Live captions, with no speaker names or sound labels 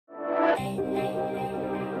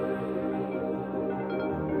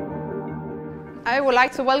I would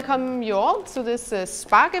like to welcome you all to this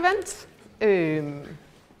Spark event.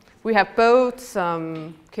 We have both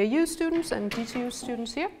some KU students and DTU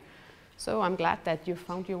students here, so I'm glad that you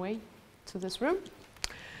found your way to this room.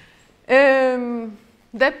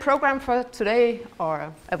 The program for today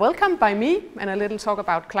are a welcome by me and a little talk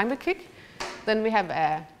about Climate KIC. Then we have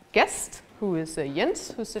a guest who is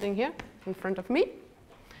Jens, who's sitting here in front of me.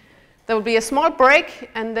 There will be a small break,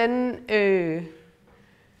 and then there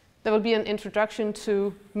will be an introduction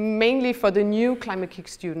to mainly for the new Climate KIC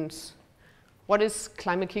students. What is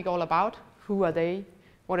Climate KIC all about? Who are they?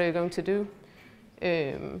 What are you going to do?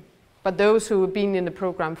 But those who have been in the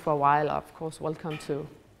program for a while are, of course, welcome to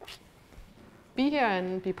be here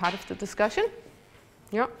and be part of the discussion.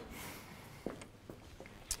 Yeah.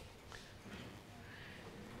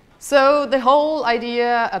 So the whole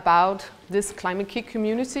idea about this Climate KIC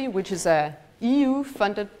community, which is a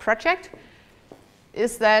EU-funded project,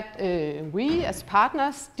 is that we as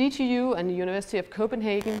partners, DTU and the University of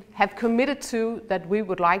Copenhagen, have committed to that we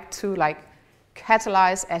would like to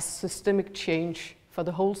catalyze a systemic change for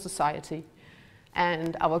the whole society.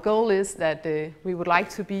 And our goal is that we would like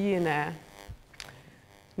to be in a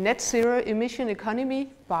net zero emission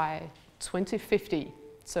economy by 2050.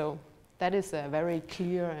 So that is a very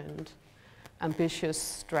clear and ambitious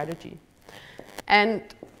strategy. And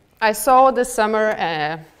I saw this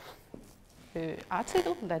summer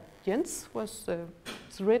article that Jens was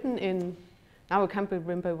written in, now I can't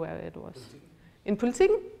remember where it was, in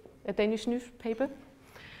Politiken, a Danish newspaper.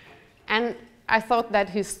 And I thought that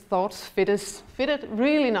his thoughts fitted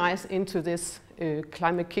really nice into this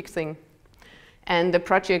Climate KIC thing and the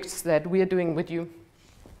projects that we are doing with you,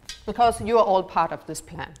 because you are all part of this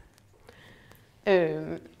plan.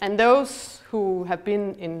 And those who have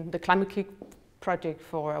been in the Climate KIC project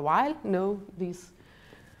for a while know these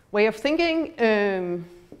way of thinking,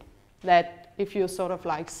 that if you sort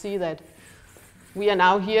of see that we are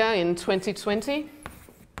now here in 2020,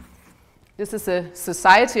 this is a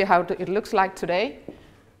society, how it looks like today.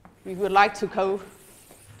 We would like to go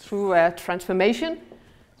through a transformation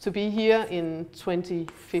to be here in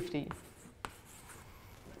 2050.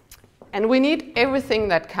 And we need everything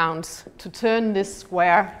that counts to turn this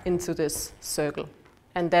square into this circle.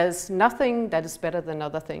 And there's nothing that is better than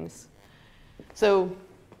other things. So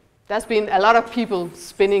there's been a lot of people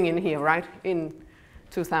spinning in here, right, in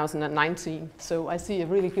 2019. So I see a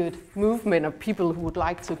really good movement of people who would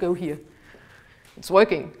like to go here. It's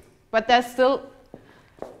working. But there's still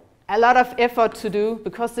a lot of effort to do,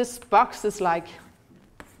 because this box is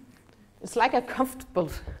it's like a comfortable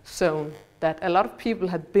zone that a lot of people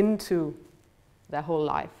have been to their whole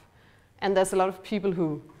life. And there's a lot of people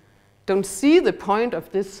who don't see the point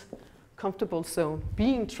of this comfortable zone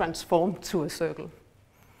being transformed to a circle.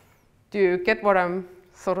 Do you get what I'm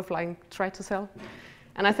sort of trying to tell?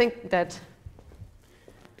 And I think that,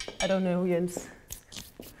 I don't know, Jens,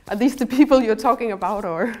 are these the people you're talking about,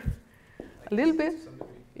 or a little bit?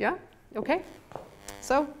 Yeah, okay.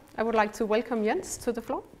 So I would like to welcome Jens to the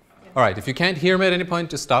floor. All right, if you can't hear me at any point,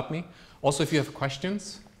 just stop me. Also, if you have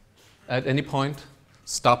questions at any point,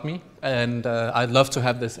 stop me. And I'd love to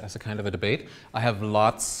have this as a kind of a debate. I have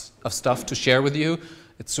lots of stuff to share with you.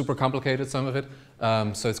 It's super complicated, some of it.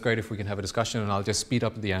 So it's great if we can have a discussion, and I'll just speed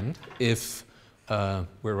up at the end if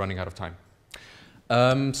we're running out of time.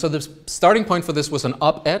 So the starting point for this was an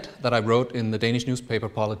op-ed that I wrote in the Danish newspaper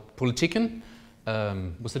Politiken.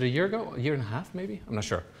 Was it a year ago? A year and a half, maybe? I'm not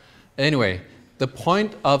sure. Anyway, the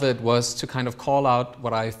point of it was to kind of call out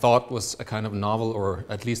what I thought was a kind of novel, or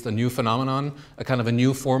at least a new phenomenon, a kind of a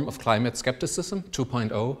new form of climate skepticism,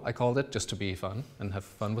 2.0 I called it, just to be fun and have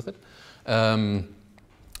fun with it.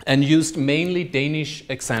 And used mainly Danish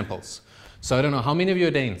examples. So I don't know, how many of you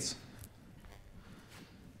are Danes?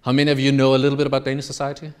 How many of you know a little bit about Danish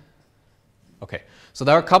society? Okay, so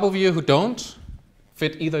there are a couple of you who don't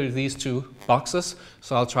fit either of these two boxes,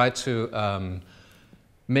 so I'll try to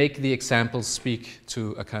make the examples speak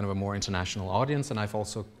to a kind of a more international audience, and I've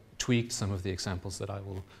also tweaked some of the examples that I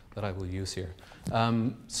will use here.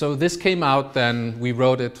 So this came out then, we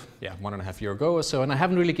wrote it 1.5 years ago or so, and I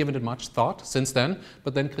haven't really given it much thought since then,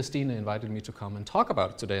 but then Christine invited me to come and talk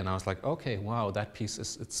about it today, and I was like, okay, wow, that piece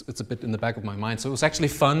it's a bit in the back of my mind. So it was actually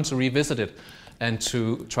fun to revisit it and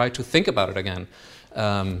to try to think about it again.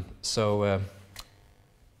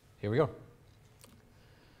 Here we go.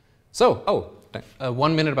 So,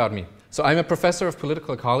 1 minute about me. So I'm a professor of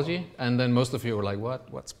political ecology, and then most of you were like,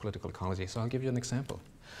 what's political ecology? So I'll give you an example.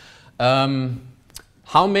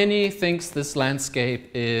 How many thinks this landscape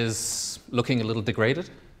is looking a little degraded?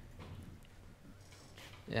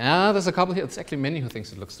 Yeah, there's a couple here. It's actually many who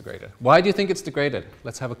thinks it looks degraded. Why do you think it's degraded?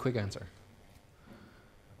 Let's have a quick answer.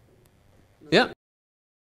 Yeah.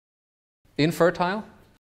 Infertile?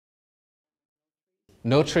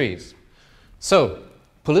 No trees. So,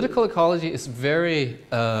 political ecology is very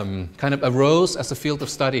kind of arose as a field of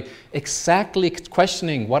study, exactly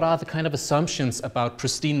questioning what are the kind of assumptions about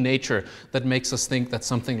pristine nature that makes us think that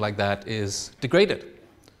something like that is degraded.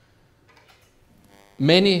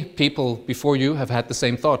 Many people before you have had the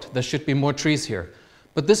same thought. There should be more trees here.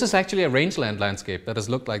 But this is actually a rangeland landscape that has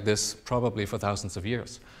looked like this probably for thousands of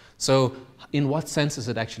years. So in what sense is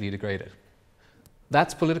it actually degraded?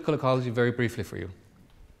 That's political ecology very briefly for you.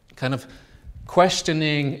 Kind of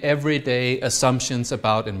questioning everyday assumptions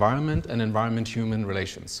about environment and environment-human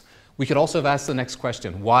relations. We could also have asked the next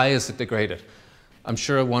question, why is it degraded? I'm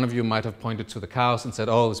sure one of you might have pointed to the cows and said,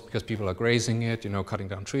 oh, it's because people are grazing it, you know, cutting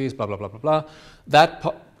down trees, blah, blah, blah, blah,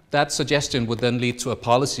 blah. That suggestion would then lead to a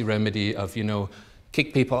policy remedy of, you know,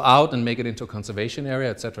 kick people out and make it into a conservation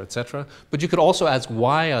area, et cetera, et cetera. But you could also ask,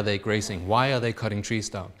 why are they grazing? Why are they cutting trees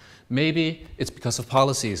down? Maybe it's because of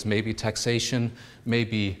policies, maybe taxation,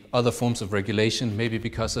 maybe other forms of regulation, maybe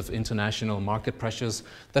because of international market pressures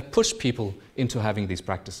that push people into having these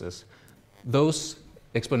practices. Those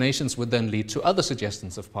explanations would then lead to other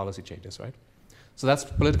suggestions of policy changes, right? So that's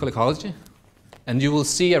political ecology. And you will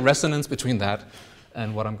see a resonance between that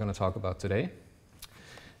and what I'm going to talk about today.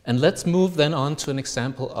 And let's move then on to an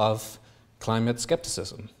example of climate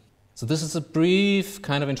skepticism. So this is a brief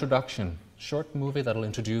kind of introduction, short movie that'll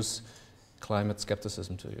introduce climate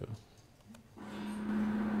skepticism to you.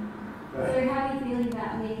 So how are you feeling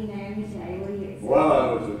about meeting Naomi today? What do you expect? Well,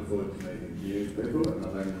 I was looking forward to meeting you people, and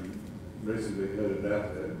I've only recently heard about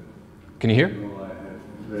her. Can you hear? All I had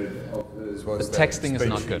read of The texting is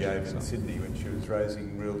not good. She gave in Sydney when she was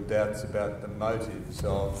raising real doubts about the motives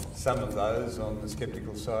of some of those on the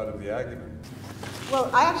sceptical side of the argument. Well,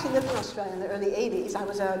 I actually lived in Australia in the early 80s. I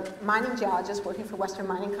was a mining geologist working for Western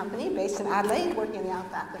Mining Company based in Adelaide, working in the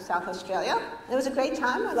outback of South Australia. And it was a great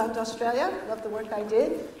time. I loved Australia, loved the work I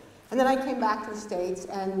did. And then I came back to the States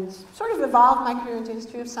and sort of evolved my career into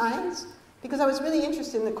history of science because I was really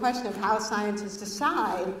interested in the question of how scientists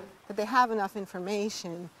decide that they have enough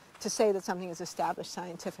information to say that something is established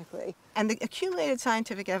scientifically. And the accumulated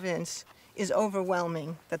scientific evidence is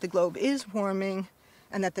overwhelming that the globe is warming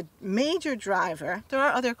and that the major driver, there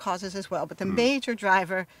are other causes as well, but the major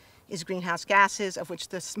driver is greenhouse gases, of which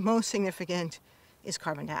the most significant is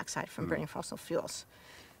carbon dioxide from burning fossil fuels.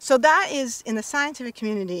 So that is, in the scientific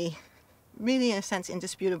community, really in a sense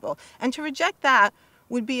indisputable. And to reject that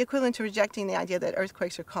would be equivalent to rejecting the idea that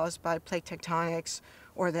earthquakes are caused by plate tectonics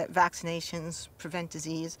or that vaccinations prevent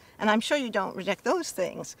disease. And I'm sure you don't reject those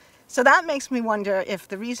things. So that makes me wonder if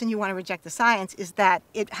the reason you want to reject the science is that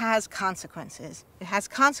it has consequences. It has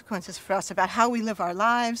consequences for us about how we live our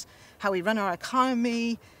lives, how we run our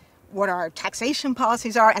economy, what our taxation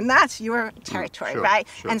policies are, and that's your territory, right?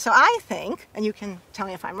 Sure. And so I think, and you can tell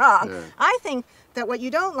me if I'm wrong, I think that what you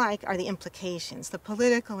don't like are the implications, the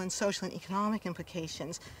political and social and economic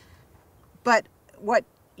implications. But what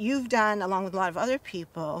you've done, along with a lot of other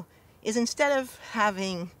people, is instead of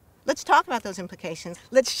having, let's talk about those implications,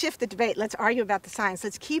 let's shift the debate, let's argue about the science,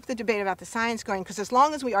 let's keep the debate about the science going, because as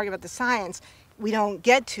long as we argue about the science, we don't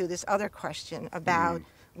get to this other question about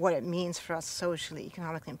what it means for us socially,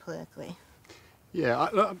 economically, and politically. Yeah,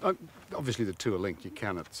 obviously the two are linked. You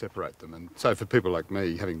cannot separate them. And so for people like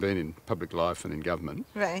me, having been in public life and in government,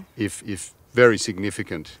 Right. if very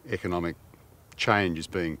significant economic change is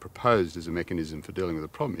being proposed as a mechanism for dealing with a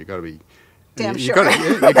problem, you've got to be Damn you've sure.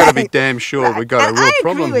 got to be damn sure we've got a real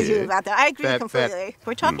problem here. I agree with you about that. I agree completely.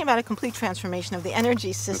 We're talking about a complete transformation of the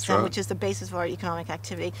energy system, which is the basis of our economic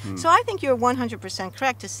activity. So I think you're 100%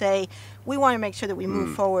 correct to say we want to make sure that we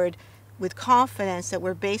move forward with confidence that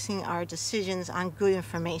we're basing our decisions on good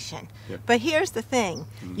information. But here's the thing,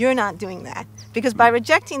 you're not doing that. Because by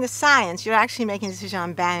rejecting the science, you're actually making a decision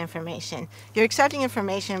on bad information. You're accepting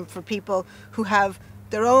information for people who have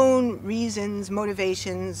their own reasons,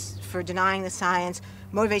 motivations for denying the science,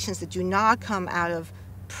 motivations that do not come out of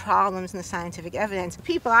problems in the scientific evidence.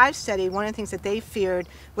 People I've studied, one of the things that they feared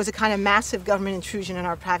was a kind of massive government intrusion in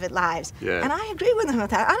our private lives. And I agree with them with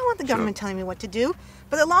that. I don't want the government telling me what to do.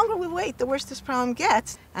 But the longer we wait, the worse this problem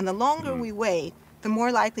gets. And the longer we wait, the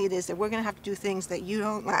more likely it is that we're going to have to do things that you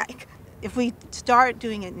don't like. If we start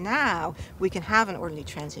doing it now, we can have an orderly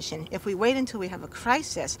transition. If we wait until we have a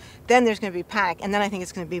crisis, then there's going to be panic, and then I think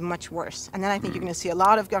it's going to be much worse. And then I think you're going to see a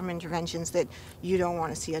lot of government interventions that you don't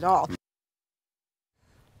want to see at all.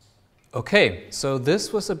 Okay, so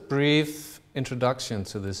this was a brief introduction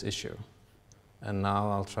to this issue. And now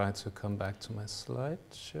I'll try to come back to my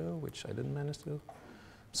slideshow, which I didn't manage to do.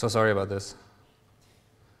 So sorry about this.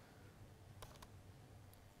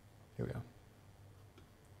 Here we go.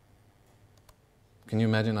 Can you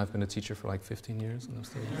imagine I've been a teacher for like 15 years and I'm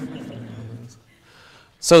still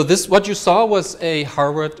So this, what you saw was a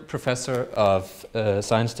Harvard professor of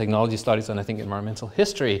science, technology studies, and I think environmental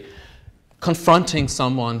history, confronting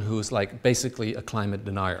someone who's like basically a climate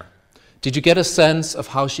denier. Did you get a sense of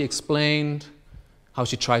how she explained, how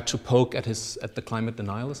she tried to poke at the climate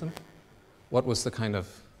denialism? What was the kind of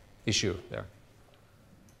issue there?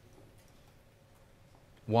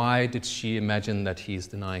 Why did she imagine that he's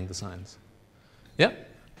denying the science? Yeah?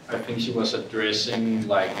 I think she was addressing,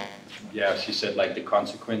 like, yeah, she said like the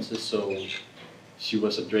consequences. So she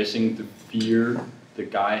was addressing the fear the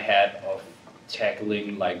guy had of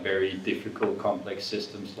tackling like very difficult, complex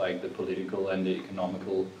systems like the political and the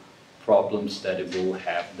economical problems that it will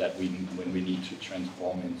have that when we need to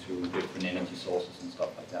transform into different energy sources and stuff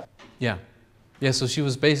like that. Yeah. Yeah, so she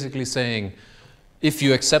was basically saying, if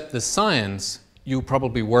you accept this science, you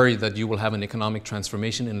probably worry that you will have an economic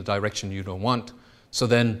transformation in a direction you don't want. So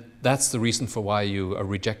then that's the reason for why you are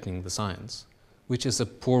rejecting the science, which is a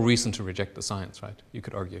poor reason to reject the science, right? You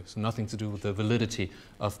could argue. So nothing to do with the validity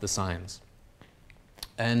of the science.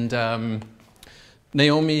 And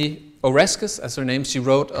Naomi Oreskes, as her name, she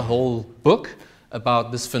wrote a whole book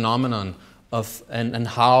about this phenomenon of and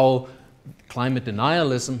how climate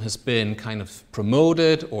denialism has been kind of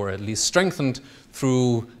promoted or at least strengthened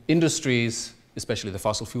through industries, especially the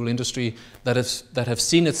fossil fuel industry, that have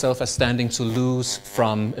seen itself as standing to lose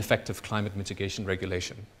from effective climate mitigation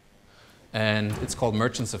regulation. And it's called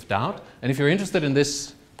Merchants of Doubt. And if you're interested in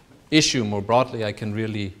this issue more broadly, I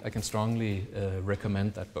can strongly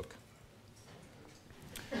recommend that book.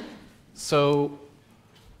 So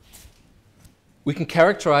we can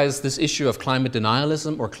characterize this issue of climate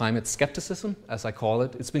denialism or climate skepticism, as I call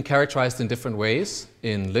it. It's been characterized in different ways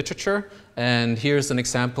in literature. And here's an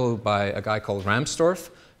example by a guy called Ramsdorff,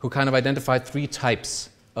 who kind of identified 3 types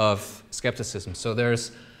of skepticism. So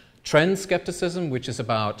there's trend skepticism, which is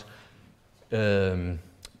about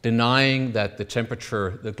denying that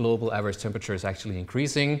the global average temperature is actually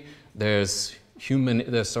increasing. There's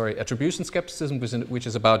attribution skepticism, which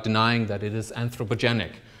is about denying that it is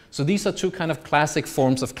anthropogenic. So these are 2 kind of classic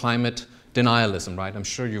forms of climate denialism, right? I'm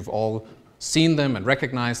sure you've all seen them and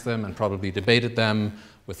recognized them and probably debated them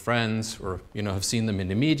with friends or have seen them in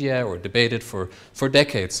the media or debated for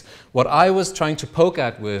decades. What I was trying to poke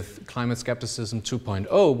at with climate skepticism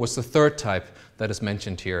 2.0 was the 3rd type that is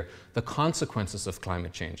mentioned here, the consequences of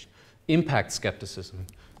climate change, impact skepticism.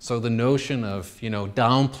 So the notion of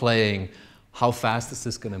downplaying how fast is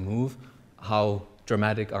this going to move, how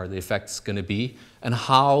dramatic are the effects going to be, and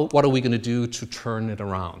what are we going to do to turn it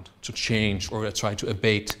around, to change or try to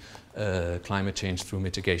abate climate change through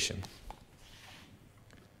mitigation.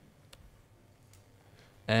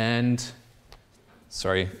 And,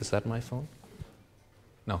 sorry, is that my phone?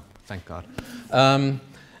 No, thank God.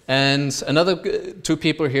 And another 2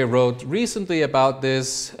 people here wrote recently about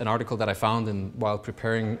this, an article that I found while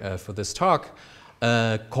preparing for this talk,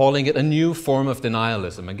 calling it a new form of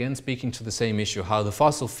denialism. Again, speaking to the same issue, how the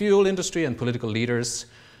fossil fuel industry and political leaders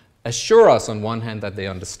assure us on one hand that they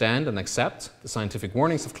understand and accept the scientific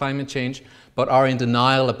warnings of climate change, but are in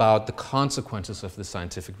denial about the consequences of this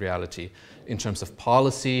scientific reality in terms of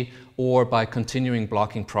policy or by continuing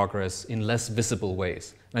blocking progress in less visible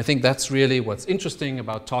ways. And I think that's really what's interesting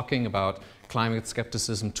about talking about climate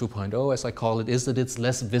skepticism 2.0, as I call it, is that it's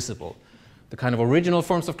less visible. The kind of original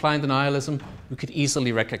forms of climate denialism we could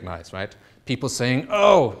easily recognize, right? People saying,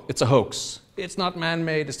 oh, it's a hoax. It's not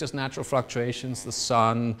man-made, it's just natural fluctuations, the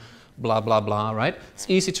sun, blah, blah, blah, right? It's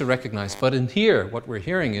easy to recognize. But in here, what we're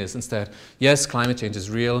hearing is instead, yes, climate change is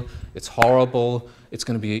real, it's horrible, it's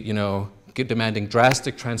going to be, demanding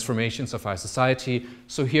drastic transformations of our society.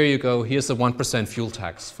 So here you go, here's a 1% fuel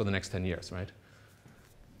tax for the next 10 years, right?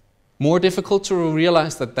 More difficult to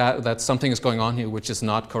realize that something is going on here which is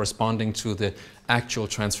not corresponding to the actual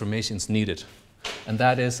transformations needed. And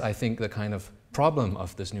that is, I think, the kind of problem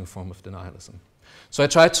of this new form of denialism. So I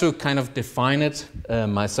tried to kind of define it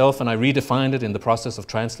myself, and I redefined it in the process of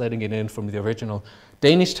translating it in from the original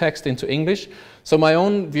Danish text into English. So my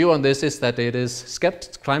own view on this is that it is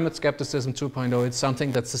climate skepticism 2.0. It's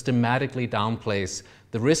something that systematically downplays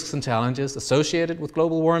the risks and challenges associated with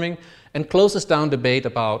global warming and closes down debate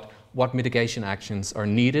about what mitigation actions are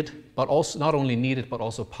needed, but also not only needed, but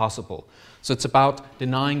also possible. So it's about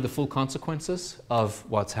denying the full consequences of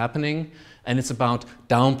what's happening, and it's about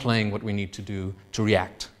downplaying what we need to do to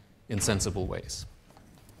react in sensible ways.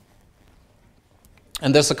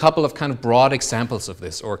 And there's a couple of kind of broad examples of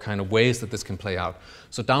this, or kind of ways that this can play out.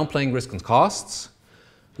 So downplaying risk and costs,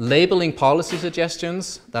 labeling policy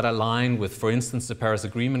suggestions that align with, for instance, the Paris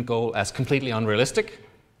Agreement goal as completely unrealistic,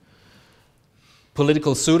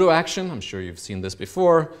 political pseudo-action, I'm sure you've seen this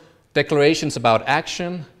before, declarations about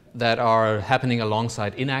action that are happening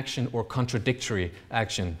alongside inaction or contradictory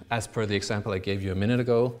action, as per the example I gave you a minute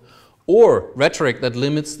ago, or rhetoric that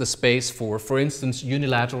limits the space for instance,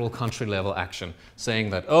 unilateral country-level action, saying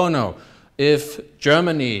that, oh no, if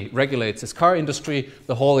Germany regulates its car industry,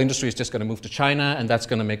 the whole industry is just going to move to China, and that's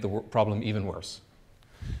going to make the problem even worse.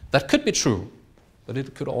 That could be true, but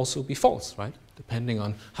it could also be false, right? Depending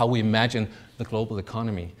on how we imagine the global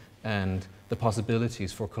economy and the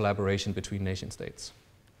possibilities for collaboration between nation states.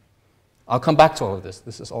 I'll come back to all of this.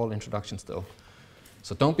 This is all introduction still.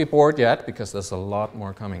 So don't be bored yet, because there's a lot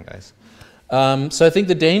more coming, guys. So I think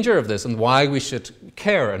the danger of this, and why we should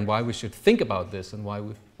care, and why we should think about this, and why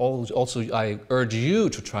we also I urge you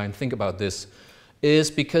to try and think about this, is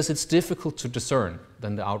because it's difficult to discern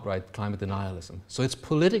than the outright climate denialism. So it's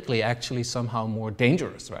politically actually somehow more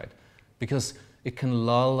dangerous, right? Because it can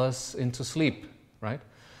lull us into sleep, right?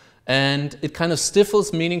 And it kind of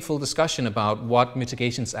stifles meaningful discussion about what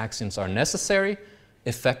mitigations actions are necessary,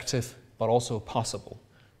 effective, but also possible.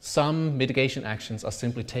 Some mitigation actions are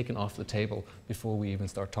simply taken off the table before we even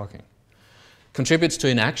start talking. Contributes to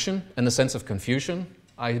inaction and a sense of confusion.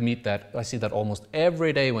 I see that almost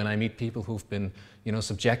every day when I meet people who've been,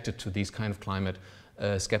 subjected to these kind of climate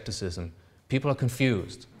skepticism. People are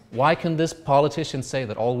confused. Why can this politician say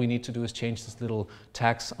that all we need to do is change this little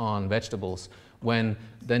tax on vegetables, when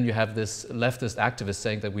then you have this leftist activist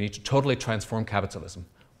saying that we need to totally transform capitalism?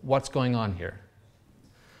 What's going on here?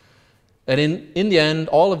 And in the end,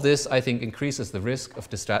 all of this, I think, increases the risk of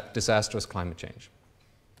disastrous climate change.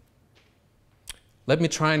 Let me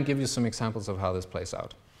try and give you some examples of how this plays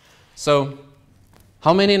out. So,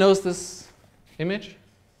 how many knows this image?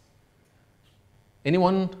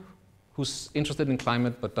 Anyone who's interested in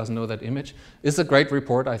climate but doesn't know that image? It's a great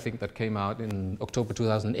report, I think, that came out in October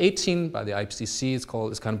 2018 by the IPCC.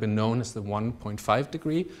 It's kind of been known as the 1.5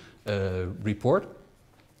 degree report.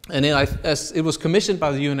 And it was commissioned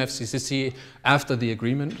by the UNFCCC after the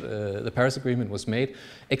agreement, the Paris Agreement was made,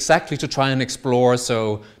 exactly to try and explore,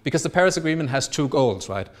 because the Paris Agreement has two goals,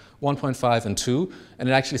 right? 1.5 and 2, and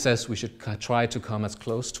it actually says we should try to come as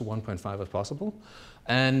close to 1.5 as possible.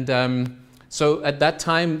 And so at that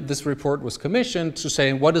time, this report was commissioned to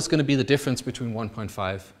say what is going to be the difference between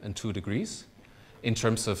 1.5 and 2 degrees in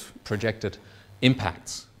terms of projected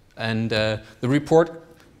impacts. And the report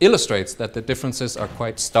illustrates that the differences are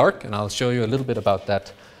quite stark, and I'll show you a little bit about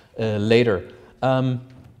that later. And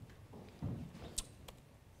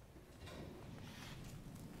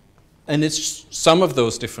it's some of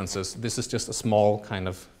those differences. This is just a small kind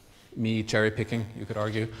of me cherry picking, you could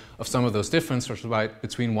argue, of some of those differences right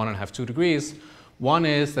between 1.5 2 degrees. One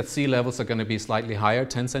is that sea levels are going to be slightly higher,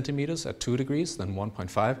 10 centimeters at 2 degrees than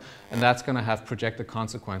 1.5, and that's going to have projected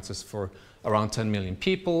consequences for around 10 million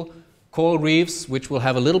people. Coral reefs, which will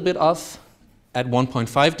have a little bit of at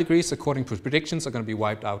 1.5 degrees, according to predictions, are going to be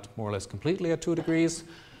wiped out more or less completely at 2 degrees,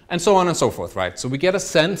 and so on and so forth, right? So we get a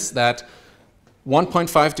sense that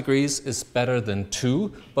 1.5 degrees is better than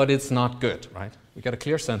 2, but it's not good, right? We get a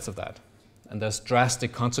clear sense of that. And there's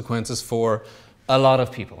drastic consequences for a lot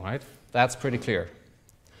of people, right? That's pretty clear.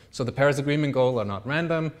 So the Paris Agreement goals are not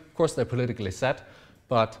random. Of course, they're politically set,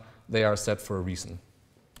 but they are set for a reason.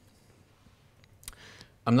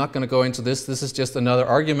 I'm not going to go into this. This is just another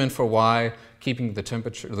argument for why keeping the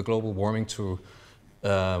temperature, the global warming to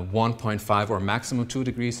 1.5 or maximum 2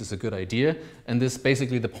 degrees is a good idea. And this is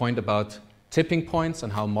basically the point about tipping points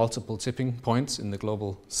and how multiple tipping points in the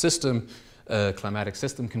global system, climatic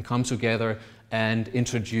system, can come together and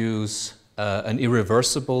introduce an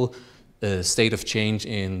irreversible state of change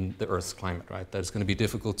in the Earth's climate, right? That is going to be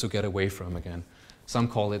difficult to get away from again. Some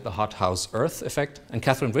call it the hothouse Earth effect. And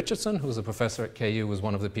Catherine Richardson, who's a professor at KU, was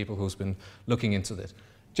one of the people who's been looking into this.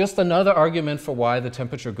 Just another argument for why the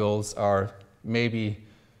temperature goals are maybe,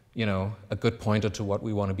 a good pointer to what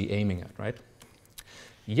we want to be aiming at, right?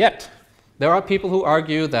 Yet, there are people who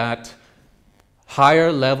argue that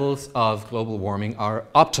higher levels of global warming are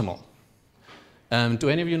optimal. Do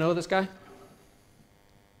any of you know this guy?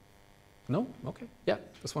 No? Okay. Yeah,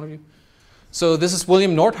 that's one of you. So this is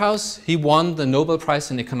William Nordhaus. He won the Nobel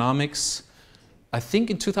Prize in Economics, I think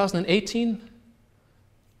in 2018.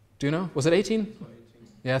 Do you know? Was it 18?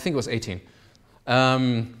 Yeah, I think it was 18.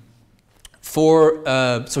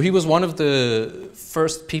 So he was one of the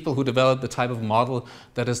first people who developed the type of model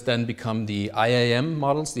that has then become the IAM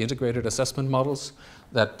models, the integrated assessment models,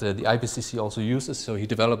 that the IPCC also uses. So he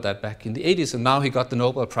developed that back in the 80s, and now he got the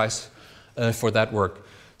Nobel Prize for that work.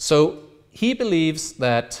 So he believes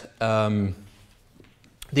that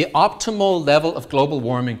the optimal level of global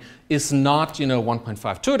warming is not,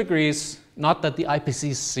 1.52 degrees, not that the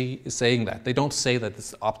IPCC is saying that. They don't say that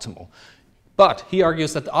it's optimal. But he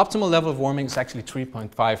argues that the optimal level of warming is actually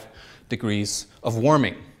 3.5 degrees of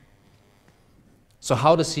warming. So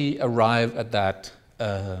how does he arrive at that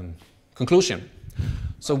conclusion?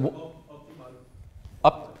 So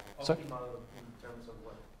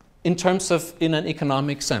in an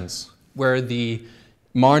economic sense, where the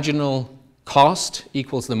marginal cost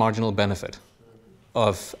equals the marginal benefit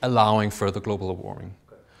of allowing further global warming.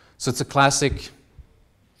 So it's a classic,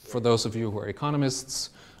 for those of you who are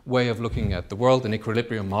economists, way of looking at the world, an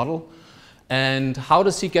equilibrium model. And how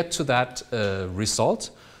does he get to that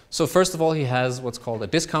result? So first of all, he has what's called a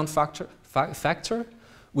discount factor,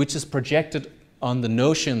 which is projected on the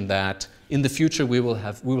notion that in the future we will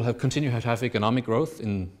continue to have economic growth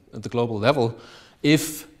at the global level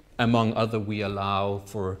if, among other, we allow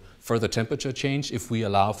for further temperature change, if we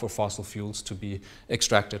allow for fossil fuels to be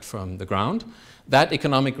extracted from the ground. That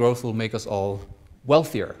economic growth will make us all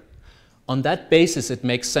wealthier. On that basis, it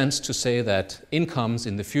makes sense to say that incomes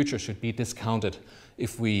in the future should be discounted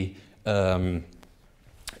if we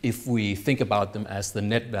think about them as the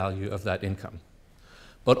net value of that income.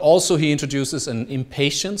 But also he introduces an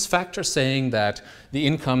impatience factor, saying that the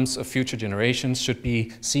incomes of future generations should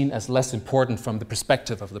be seen as less important from the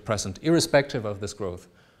perspective of the present, irrespective of this growth.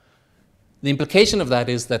 The implication of that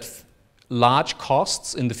is that large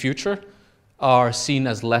costs in the future are seen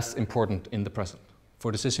as less important in the present,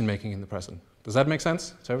 for decision making in the present. Does that make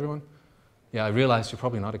sense to everyone? Yeah, I realize you're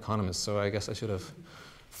probably not economists, so I guess I should have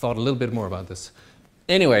thought a little bit more about this.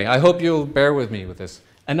 Anyway, I hope you'll bear with me with this.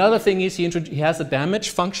 Another thing is he has a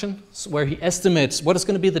damage function where he estimates what is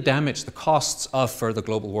going to be the damage, the costs of further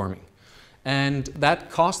global warming. And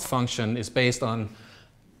that cost function is based on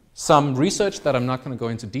some research that I'm not going to go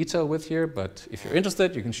into detail with here, but if you're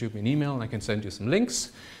interested, you can shoot me an email and I can send you some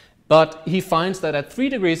links. But he finds that at 3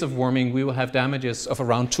 degrees of warming, we will have damages of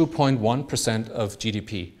around 2.1% of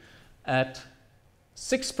GDP. At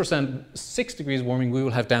 6 degrees warming, we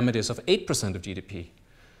will have damages of 8% of GDP.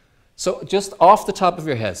 So just off the top of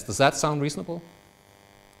your heads, does that sound reasonable?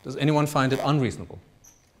 Does anyone find it unreasonable?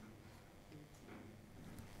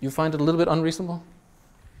 You find it a little bit unreasonable?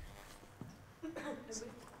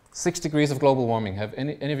 6 degrees of global warming. Have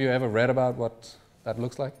any of you ever read about what that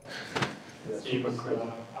looks like?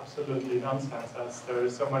 Absolutely nonsense, as there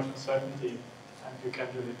is so much uncertainty and you can't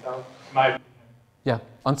really tell. My opinion. Yeah,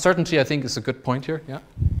 uncertainty I think is a good point here. Yeah.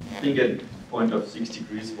 I think at the point of 6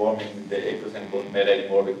 degrees warming, the 8% won't matter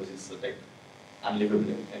anymore because it's like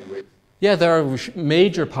unlivable anyway. Yeah, there are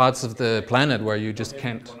major parts of the planet where you just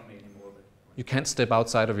can't step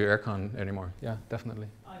outside of your aircon anymore. Yeah, definitely.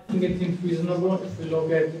 I think it seems reasonable if we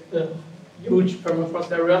look at the huge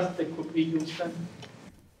permafrost areas, they could be used then.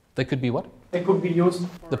 They could be what? They could be used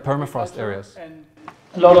for the permafrost areas. And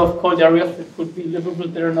a lot of cold areas that could be livable,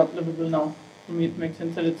 they're not livable now. For me, it makes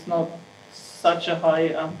sense that it's not such a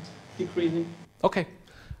high decreasing. Okay.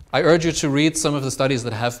 I urge you to read some of the studies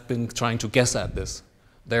that have been trying to guess at this.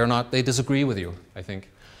 They disagree with you, I think.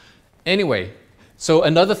 Anyway, so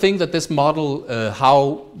another thing that this model,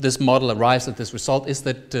 how this model arrives at this result is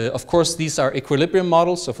that, of course, these are equilibrium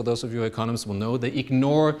models. So for those of you economists will know, they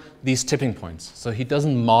ignore these tipping points. So he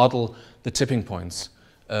doesn't model the tipping points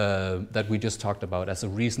that we just talked about as a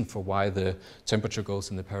reason for why the temperature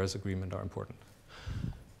goals in the Paris Agreement are important.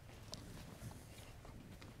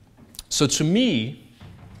 So to me,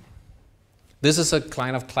 this is a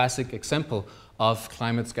kind of classic example of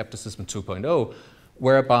climate skepticism 2.0,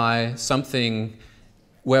 whereby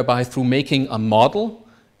through making a model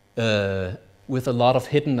with a lot of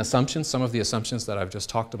hidden assumptions, some of the assumptions that I've just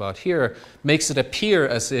talked about here, makes it appear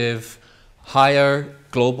as if higher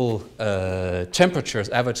global temperatures,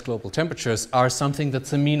 average global temperatures, are something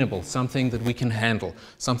that's amenable, something that we can handle,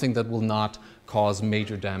 something that will not cause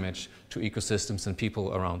major damage to ecosystems and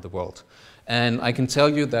people around the world. And I can tell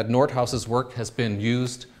you that Nordhaus's work has been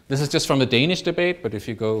used. This is just from a Danish debate, but if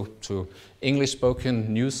you go to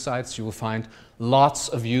English-spoken news sites, you will find lots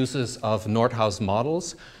of uses of Nordhaus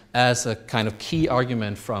models as a kind of key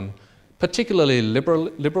argument from particularly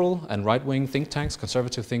liberal and right-wing think tanks,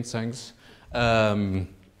 conservative think tanks,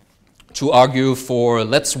 to argue for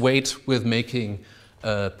let's wait with making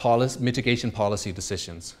mitigation policy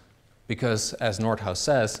decisions. Because as Nordhaus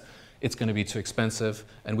says, it's going to be too expensive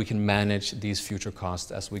and we can manage these future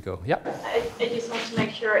costs as we go. Yeah? I just want to make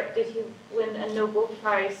sure, did he win a Nobel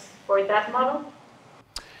Prize for that model?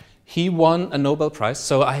 he won a Nobel Prize.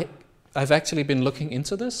 So I've actually been looking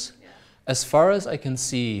into this. Yeah. As far as I can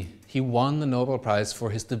see, he won the Nobel Prize for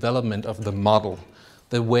his development of the model,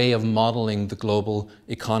 the way of modeling the global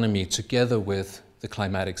economy together with the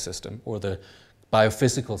climatic system or the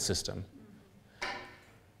biophysical system.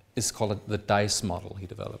 It's called the DICE model he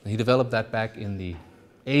developed. He developed that back in the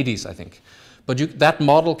 80s, I think. But that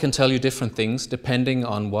model can tell you different things depending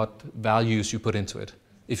on what values you put into it.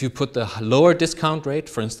 If you put the lower discount rate,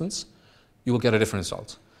 for instance, you will get a different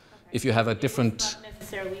result. Okay. If you have a different... It's not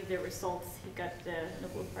necessarily the results he got the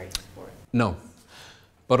Nobel Prize for. No.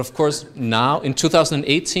 But of course, now, in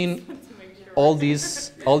 2018, all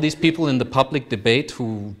these people in the public debate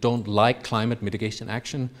who don't like climate mitigation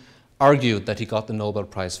action argued that he got the Nobel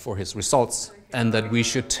Prize for his results and that we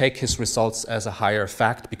should take his results as a higher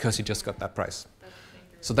fact because he just got that prize.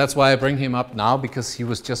 So that's why I bring him up now, because he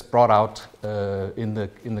was just brought out in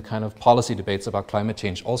the kind of policy debates about climate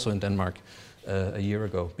change, also in Denmark, a year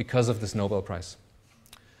ago, because of this Nobel Prize.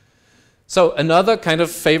 So another kind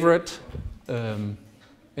of favorite,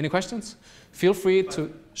 any questions? Feel free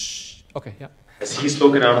to, okay, yeah. Has he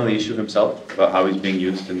spoken out on the issue himself about how he's being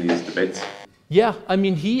used in these debates? Yeah, I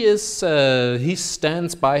mean, he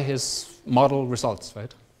stands by his model results,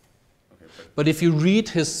 right? But if you read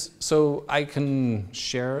his, so I can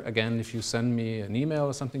share again if you send me an email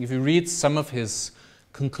or something, if you read some of his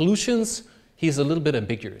conclusions, he's a little bit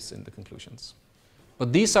ambiguous in the conclusions.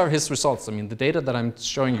 But these are his results. I mean, the data that I'm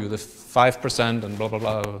showing you, the 5% and blah, blah,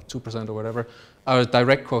 blah, 2% or whatever, are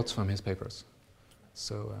direct quotes from his papers.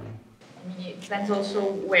 So, I mean, it depends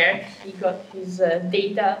also where he got his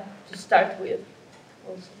data to start with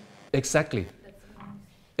also. Exactly.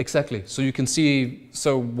 Exactly. So you can see,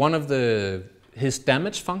 so one of his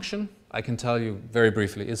damage function, I can tell you very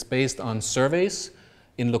briefly, is based on surveys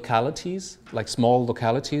in localities, like small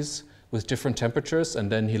localities with different temperatures,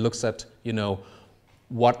 and then he looks at, you know,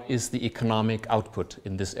 what is the economic output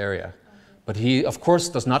in this area. Okay. But he, of course,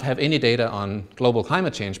 does not have any data on global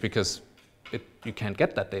climate change because you can't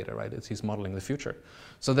get that data, right? He's modeling the future.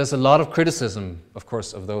 So there's a lot of criticism, of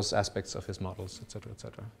course, of those aspects of his models, et cetera, et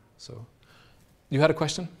cetera. So. You had a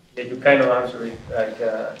question? Yeah, you kind of answered it. Like,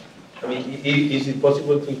 I mean, is it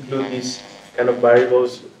possible to include these kind of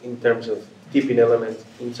variables in terms of tipping elements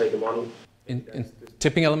inside the model? In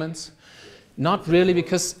tipping elements? Not really,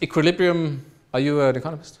 because equilibrium, are you an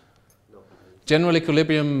economist? No. General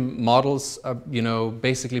equilibrium models are, you know,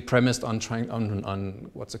 basically premised on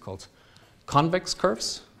what's it called? Convex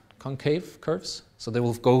curves, concave curves. So they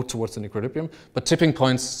will go towards an equilibrium. But tipping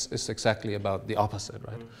points is exactly about the opposite,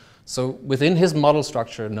 right? Mm-hmm. So within his model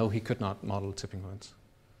structure, no, he could not model tipping points.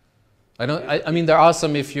 I mean, there are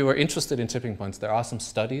some, if you are interested in tipping points, there are some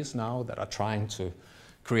studies now that are trying to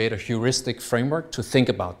create a heuristic framework to think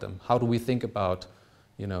about them. How do we think about,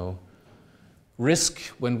 you know, risk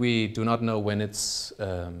when we do not know when it's,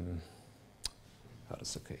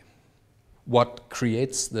 what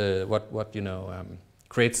creates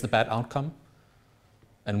creates the bad outcome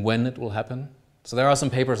and when it will happen. So there are some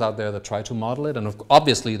papers out there that try to model it, and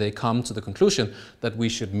obviously they come to the conclusion that we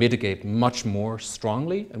should mitigate much more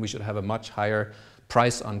strongly and we should have a much higher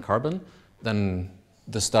price on carbon than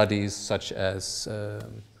the studies such as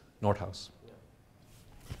Nordhaus.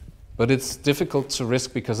 But it's difficult to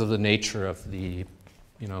risk because of the nature of the,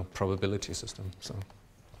 you know, probability system. So,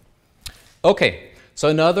 okay, so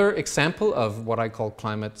another example of what I call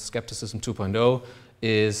climate skepticism 2.0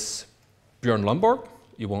 is Björn Lomborg.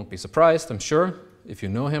 You won't be surprised, I'm sure, if you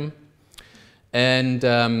know him. And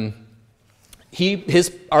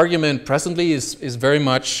his argument presently is very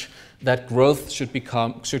much that growth should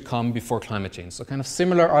come before climate change. So kind of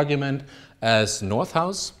similar argument as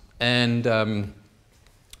Nordhaus. And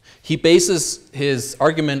he bases his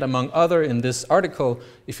argument, among other, in this article,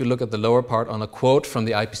 if you look at the lower part, on a quote from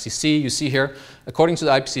the IPCC. You see here, according to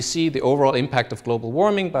the IPCC, the overall impact of global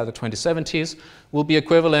warming by the 2070s will be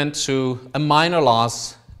equivalent to a minor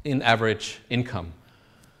loss in average income.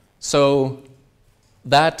 So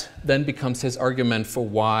that then becomes his argument for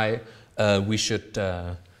why we should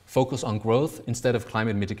focus on growth instead of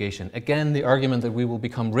climate mitigation. Again, the argument that we will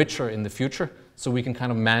become richer in the future, so we can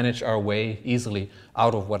kind of manage our way easily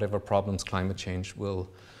out of whatever problems climate change will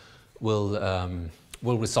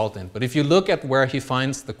result in. But if you look at where he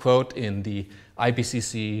finds the quote in the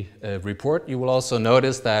IPCC report, you will also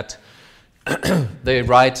notice that they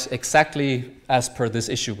write exactly as per this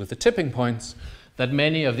issue with the tipping points, that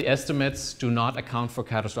many of the estimates do not account for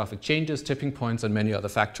catastrophic changes, tipping points, and many other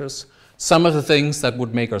factors. Some of the things that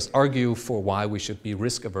would make us argue for why we should be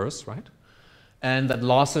risk averse, right? And that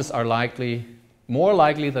losses are more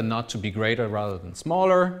likely than not to be greater rather than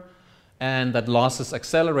smaller, and that losses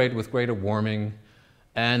accelerate with greater warming,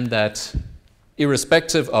 and that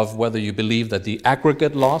irrespective of whether you believe that the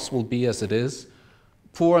aggregate loss will be as it is,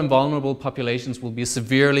 poor and vulnerable populations will be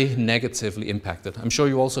severely negatively impacted. I'm sure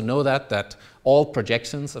you also know that all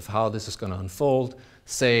projections of how this is going to unfold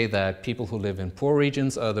say that people who live in poor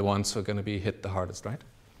regions are the ones who are going to be hit the hardest, right?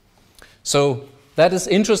 So that is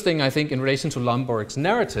interesting, I think, in relation to Lomborg's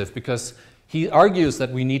narrative, because he argues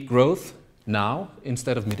that we need growth now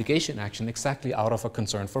instead of mitigation action, exactly out of a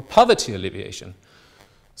concern for poverty alleviation.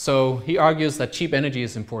 So he argues that cheap energy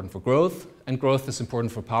is important for growth, and growth is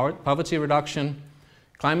important for poverty reduction.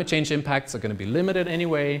 Climate change impacts are going to be limited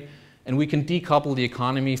anyway, and we can decouple the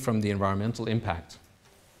economy from the environmental impact.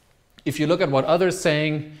 If you look at what others are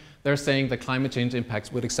saying, they're saying that climate change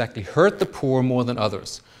impacts would exactly hurt the poor more than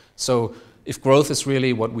others. So if growth is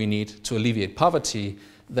really what we need to alleviate poverty,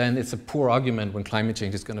 then it's a poor argument when climate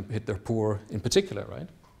change is going to hit the poor in particular, right?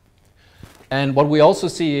 And what we also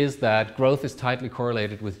see is that growth is tightly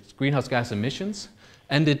correlated with greenhouse gas emissions,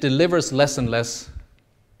 and it delivers less and less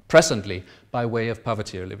presently by way of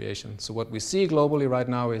poverty alleviation. So what we see globally right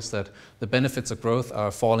now is that the benefits of growth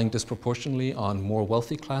are falling disproportionately on more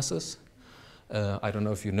wealthy classes. I don't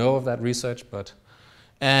know if you know of that research, but...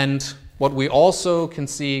 And what we also can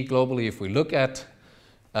see globally, if we look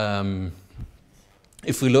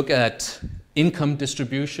at income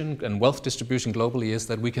distribution and wealth distribution globally, is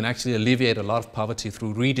that we can actually alleviate a lot of poverty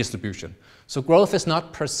through redistribution. So growth is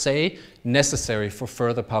not per se necessary for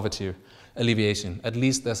further poverty alleviation. At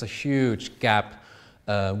least there's a huge gap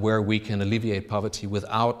where we can alleviate poverty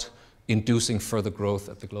without inducing further growth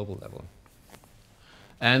at the global level.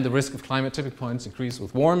 And the risk of climate tipping points increase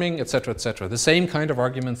with warming, etc., etc. The same kind of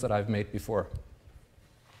arguments that I've made before.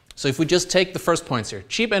 So if we just take the first points here,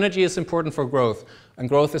 cheap energy is important for growth, and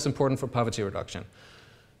growth is important for poverty reduction.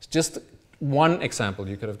 It's just one example.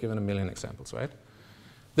 You could have given a million examples, right?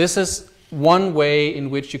 This is one way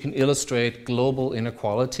in which you can illustrate global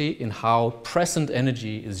inequality in how present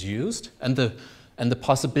energy is used and the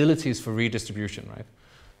possibilities for redistribution, right?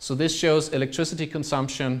 So this shows electricity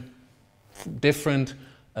consumption, different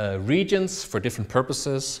regions for different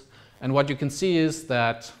purposes. And what you can see is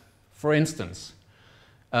that, for instance,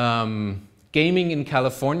 gaming in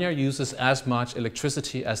California uses as much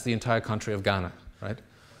electricity as the entire country of Ghana, right?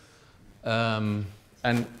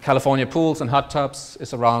 And California pools and hot tubs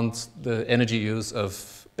is around the energy use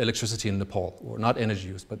of electricity in Nepal, or not energy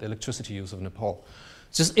use, but electricity use of Nepal.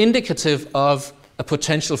 It's just indicative of a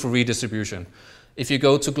potential for redistribution. If you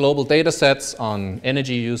go to global data sets on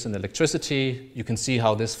energy use and electricity, you can see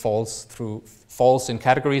how this falls in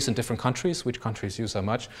categories in different countries, which countries use how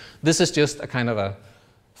much. This is just a kind of a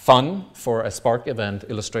fun for a spark event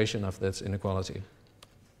illustration of this inequality.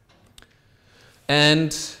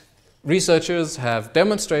 And researchers have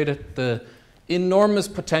demonstrated the enormous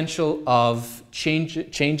potential of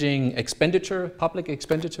changing expenditure, public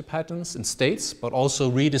expenditure patterns in states, but also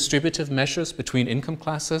redistributive measures between income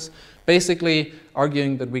classes, basically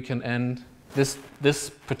arguing that we can end, this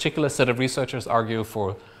particular set of researchers argue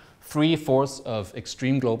for 3/4 of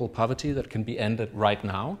extreme global poverty that can be ended right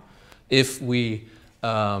now if we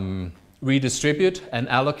redistribute and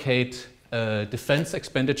allocate defense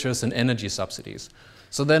expenditures and energy subsidies.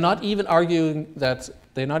 So they're not even arguing that,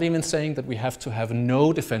 they're not even saying that we have to have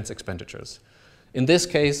no defense expenditures. In this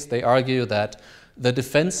case, they argue that the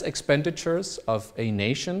defense expenditures of a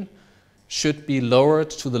nation should be lowered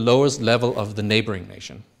to the lowest level of the neighboring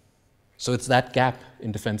nation. So it's that gap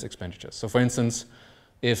in defense expenditures. So for instance,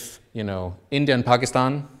 if, you know, India and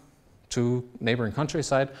Pakistan, two neighboring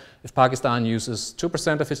countryside, if Pakistan uses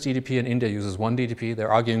 2% of its GDP and India uses 1 GDP,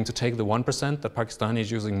 they're arguing to take the 1% that Pakistan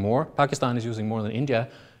is using more than India,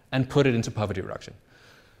 and put it into poverty reduction.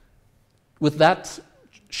 With that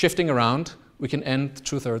shifting around, we can end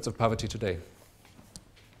 2/3 of poverty today.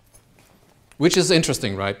 Which is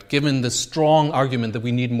interesting, right? Given the strong argument that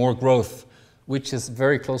we need more growth, which is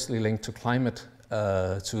very closely linked to climate,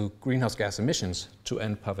 to greenhouse gas emissions to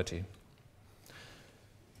end poverty.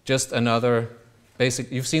 Just another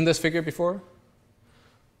basic, you've seen this figure before?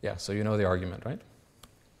 Yeah, so you know the argument, right?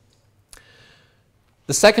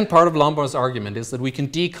 The second part of Lombard's argument is that we can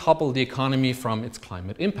decouple the economy from its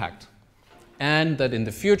climate impact, and that in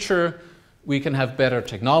the future we can have better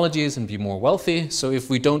technologies and be more wealthy. So if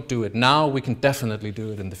we don't do it now, we can definitely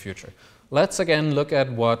do it in the future. Let's again look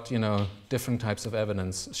at what, you know, different types of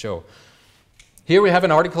evidence show. Here we have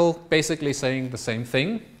an article basically saying the same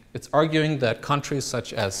thing. It's arguing that countries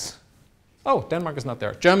such as, oh, Denmark is not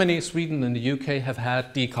there, Germany, Sweden, and the UK have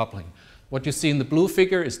had decoupling. What you see in the blue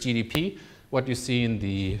figure is GDP. What you see in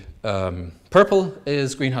the purple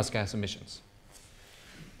is greenhouse gas emissions.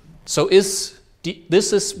 So this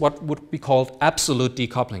is what would be called absolute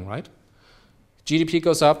decoupling, right? GDP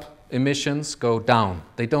goes up, emissions go down.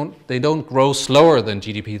 They don't grow slower than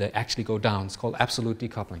GDP, they actually go down. It's called absolute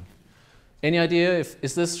decoupling. Any idea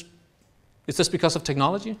is this because of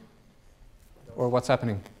technology? Or what's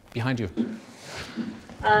happening behind you?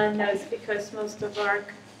 No, it's because most of our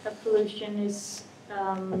pollution is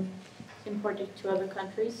imported to other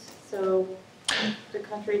countries. So the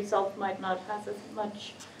country itself might not have as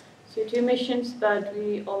much CO2 emissions, but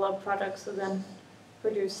all our products are then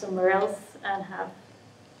produced somewhere else and have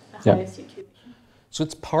a higher CO2 emission. So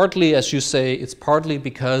it's partly, as you say, it's partly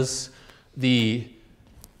because the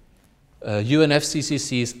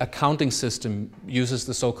UNFCCC's accounting system uses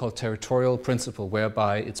the so-called territorial principle,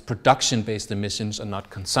 whereby it's production-based emissions and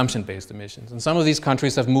not consumption-based emissions. And some of these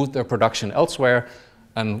countries have moved their production elsewhere,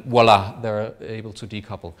 and voila, they're able to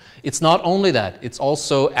decouple. It's not only that, it's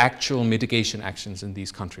also actual mitigation actions in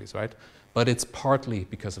these countries, right? But it's partly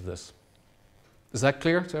because of this. Is that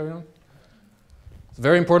clear to everyone? It's a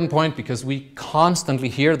very important point because we constantly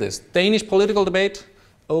hear this. Danish political debate,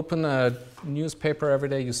 open a newspaper every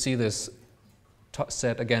day, you see this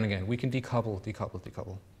said again and again. We can decouple, decouple,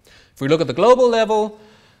 decouple. If we look at the global level,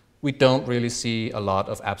 we don't really see a lot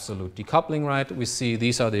of absolute decoupling, right? We see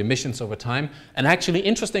these are the emissions over time. And actually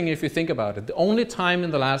interesting if you think about it, the only time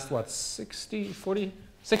in the last, 60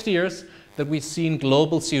 years that we've seen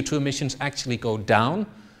global CO2 emissions actually go down.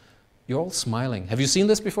 You're all smiling. Have you seen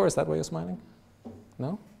this before? Is that why you're smiling?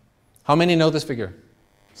 No? How many know this figure?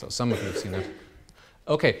 So some of you have seen it.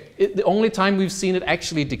 Okay, the only time we've seen it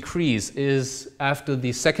actually decrease is after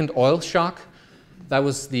the second oil shock. That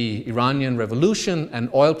was the Iranian Revolution, and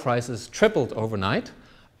oil prices tripled overnight.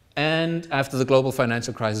 And after the global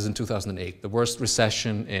financial crisis in 2008, the worst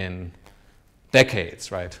recession in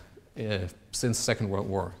decades, right, since the Second World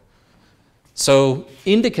War. So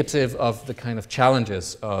indicative of the kind of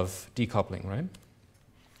challenges of decoupling, right?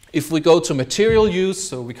 If we go to material use,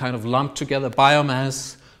 so we kind of lump together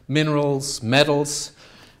biomass, minerals, metals,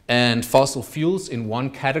 and fossil fuels in one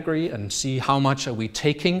category and see how much are we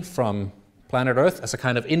taking from planet Earth as a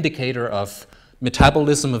kind of indicator of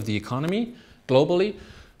metabolism of the economy globally,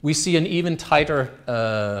 we see an even tighter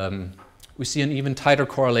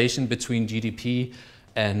correlation between GDP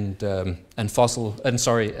and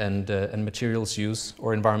materials use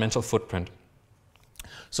or environmental footprint.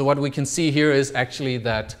 So what we can see here is actually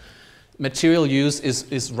that material use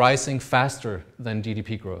is rising faster than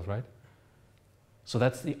GDP growth, right? So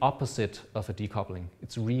that's the opposite of a decoupling.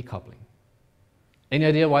 It's recoupling. Any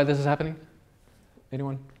idea why this is happening?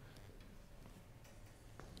 Anyone?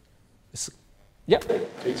 Yeah.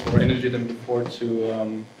 It takes more energy than before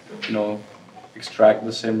to, extract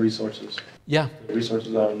the same resources. Yeah. The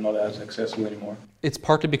resources are not as accessible anymore. It's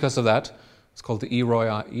partly because of that. It's called the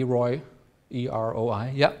EROI.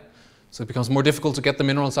 Yeah. So it becomes more difficult to get the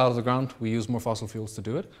minerals out of the ground. We use more fossil fuels to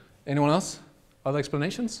do it. Anyone else? Other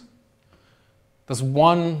explanations? There's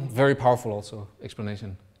one very powerful also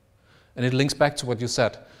explanation. And it links back to what you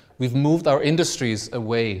said. We've moved our industries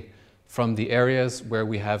away from the areas where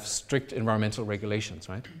we have strict environmental regulations,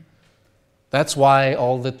 right? That's why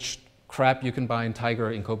all the crap you can buy in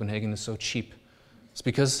Tiger in Copenhagen is so cheap. It's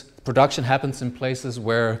because production happens in places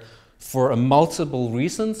where, for multiple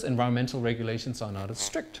reasons, environmental regulations are not as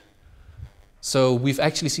strict. So we've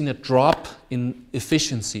actually seen a drop in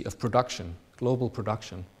efficiency of production, global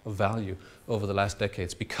production of value over the last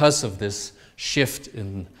decades because of this shift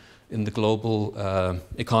in the global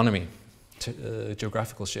economy,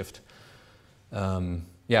 geographical shift.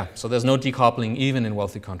 So there's no decoupling even in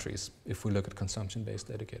wealthy countries if we look at consumption-based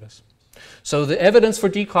indicators. So the evidence for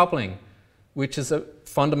decoupling, which is a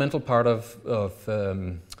fundamental part of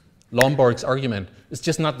Lomborg's argument, is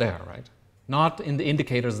just not there, right? Not in the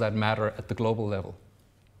indicators that matter at the global level.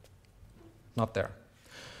 Not there.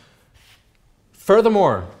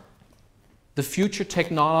 Furthermore, the future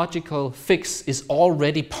technological fix is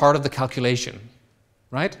already part of the calculation,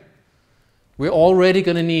 right? We're already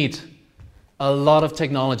going to need a lot of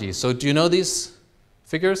technology. So do you know these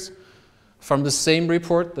figures? From the same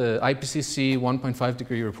report, the IPCC 1.5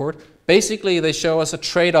 degree report, basically they show us a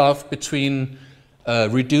trade-off between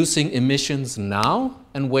reducing emissions now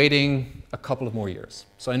and waiting a couple of more years.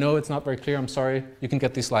 So I know it's not very clear, I'm sorry. You can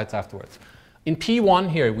get these slides afterwards. In P1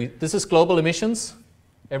 here, this is global emissions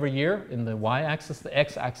every year in the y-axis, the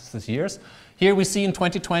x-axis is years. Here we see in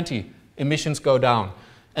 2020 emissions go down.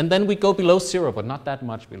 And then we go below zero, but not that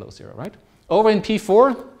much below zero, right? Over in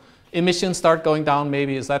P4, emissions start going down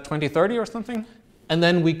maybe, is that 2030 or something? And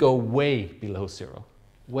then we go way below zero.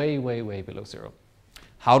 Way, way, way below zero.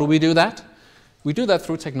 How do we do that? We do that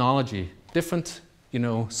through technology, different You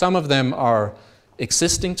know, some of them are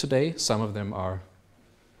existing today, some of them are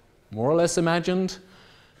more or less imagined,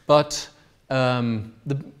 but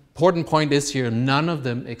the important point is here, none of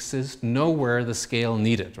them exist nowhere the scale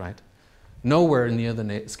needed, right? Nowhere near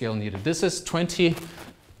the scale needed. This is 20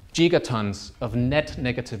 gigatons of net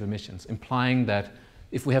negative emissions, implying that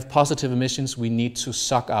if we have positive emissions, we need to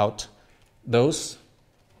suck out those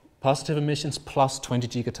positive emissions plus 20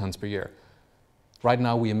 gigatons per year. Right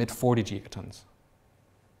now, we emit 40 gigatons.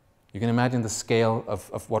 You can imagine the scale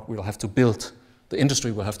of what we'll have to build, the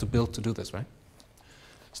industry will have to build to do this, right?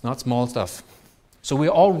 It's not small stuff. So we're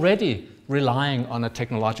already relying on a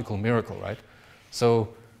technological miracle, right?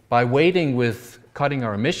 So by waiting with cutting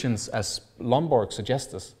our emissions, as Lomborg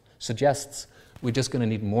suggests, we're just going to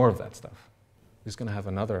need more of that stuff. We're just going to have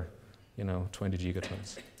another, 20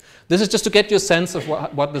 gigatons. This is just to get you a sense of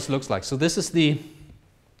what this looks like. So this is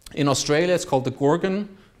in Australia, it's called the Gorgon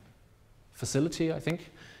facility, I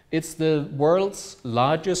think. It's the world's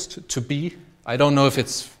largest to be. I don't know if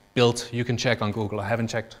it's built. You can check on Google. I haven't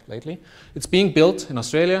checked lately. It's being built in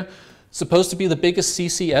Australia. Supposed to be the biggest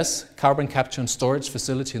CCS, carbon capture and storage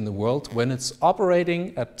facility in the world. When it's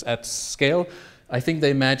operating at scale, I think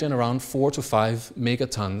they imagine around 4 to 5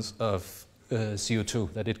 megatons of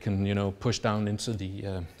CO2 that it can, push down into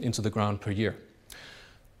the ground per year.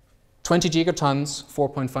 20 gigatons,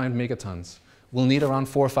 4.5 megatons. We'll need around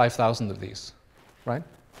 4,000 or 5,000 of these, right?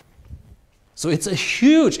 So it's a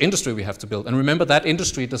huge industry we have to build. And remember, that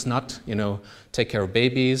industry does not, take care of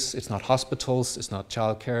babies. It's not hospitals. It's not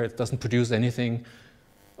childcare. It doesn't produce anything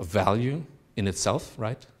of value in itself,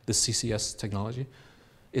 right? This CCS technology.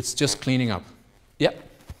 It's just cleaning up. Yeah?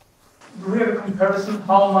 Do we have a comparison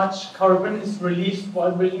how much carbon is released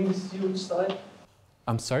while building this huge site?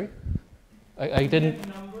 I'm sorry? I didn't...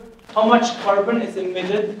 How much carbon is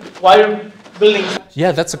emitted while building?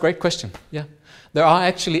 Yeah, that's a great question. Yeah. There are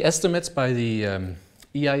actually estimates by the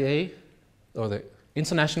EIA, or the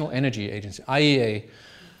International Energy Agency, IEA.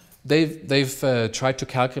 They've tried to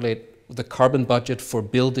calculate the carbon budget for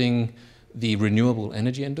building the renewable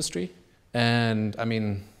energy industry. And I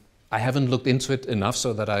mean, I haven't looked into it enough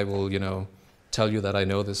so that I will, tell you that I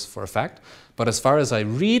know this for a fact. But as far as I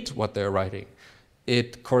read what they're writing,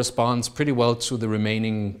 it corresponds pretty well to the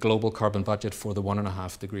remaining global carbon budget for the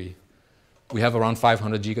 1.5 degree. We have around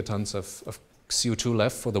 500 gigatons of CO2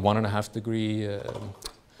 left for the 1.5 degree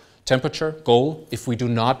temperature goal if we do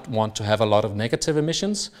not want to have a lot of negative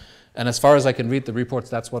emissions. And as far as I can read the reports,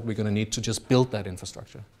 that's what we're going to need to just build that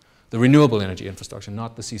infrastructure. The renewable energy infrastructure,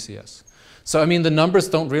 not the CCS. So, I mean, the numbers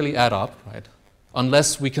don't really add up, right?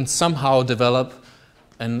 Unless we can somehow develop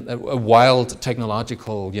a wild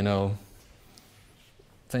technological,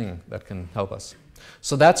 thing that can help us.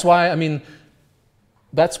 So that's why,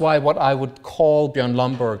 that's why what I would call Björn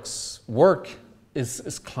Lomborg's work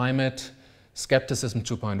is climate skepticism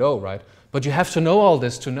 2.0, right? But you have to know all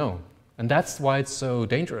this to know. And that's why it's so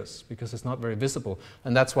dangerous, because it's not very visible.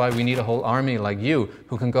 And that's why we need a whole army like you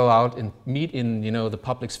who can go out and meet in the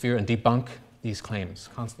public sphere and debunk these claims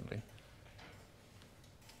constantly.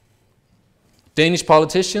 Danish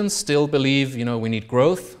politicians still believe we need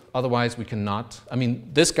growth, otherwise we cannot. I mean,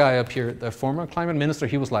 this guy up here, the former climate minister,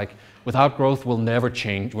 he was like, without growth we'll never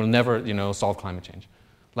change, we'll never solve climate change.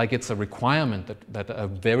 Like it's a requirement that a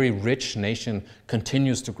very rich nation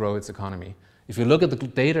continues to grow its economy. If you look at the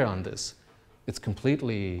data on this, it's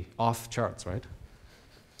completely off charts, right?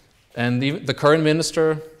 And the current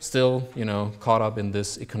minister still, caught up in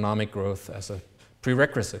this economic growth as a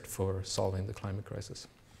prerequisite for solving the climate crisis.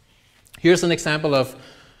 Here's an example of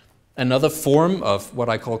another form of what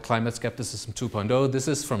I call climate skepticism 2.0. This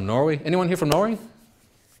is from Norway. Anyone here from Norway?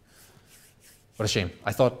 What a shame.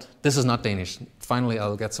 I thought this is not Danish. Finally,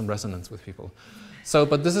 I'll get some resonance with people. So,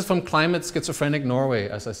 but this is from Climate Schizophrenic Norway,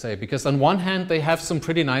 as I say, because on one hand, they have some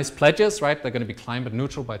pretty nice pledges, right? They're going to be climate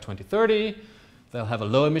neutral by 2030. They'll have a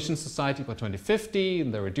low emission society by 2050,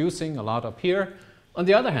 and they're reducing a lot up here. On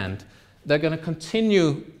the other hand, they're going to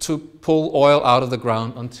continue to pull oil out of the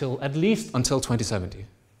ground at least until 2070.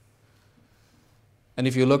 And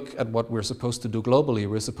if you look at what we're supposed to do globally,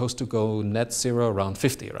 we're supposed to go net zero around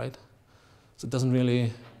 50, right? So it doesn't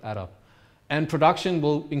really add up. And production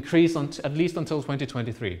will increase at least until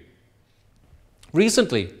 2023.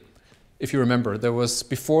 Recently, if you remember,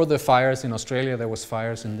 before the fires in Australia, there was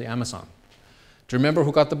fires in the Amazon. Do you remember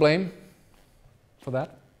who got the blame for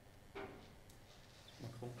that?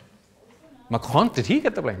 Macron? Did he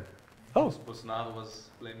get the blame? Oh. Bolsonaro was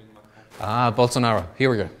blaming Macron. Ah, Bolsonaro. Here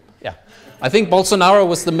we go. Yeah. I think Bolsonaro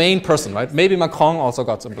was the main person, right? Maybe Macron also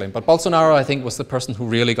got some blame. But Bolsonaro, I think, was the person who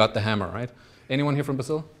really got the hammer, right? Anyone here from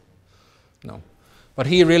Brazil? No. But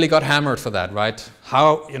he really got hammered for that, right?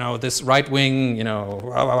 How, this right wing,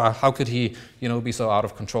 how could he, be so out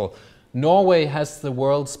of control? Norway has the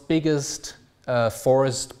world's biggest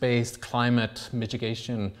forest-based climate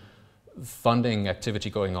mitigation funding activity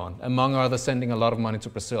going on, among others sending a lot of money to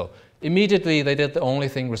Brazil. Immediately they did the only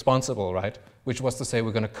thing responsible, right? Which was to say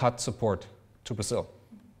we're going to cut support to Brazil,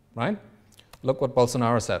 right? Look what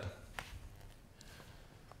Bolsonaro said.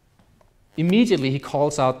 Immediately he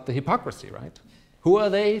calls out the hypocrisy, right? Who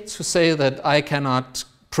are they to say that I cannot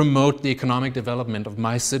promote the economic development of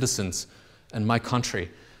my citizens and my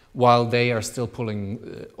country while they are still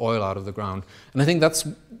pulling oil out of the ground? And I think that's,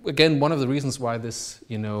 again, one of the reasons why this,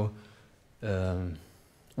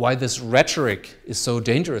 why this rhetoric is so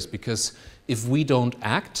dangerous, because if we don't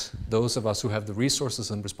act, those of us who have the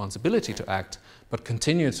resources and responsibility to act, but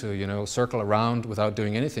continue to, circle around without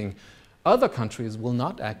doing anything, other countries will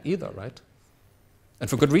not act either, right? And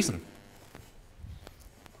for good reason.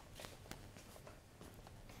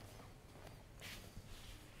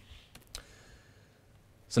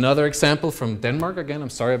 It's another example from Denmark again. I'm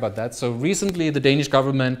sorry about that. So recently the Danish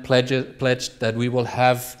government pledged that we will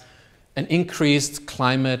have an increased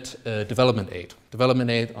climate development aid. Development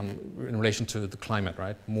aid in relation to the climate,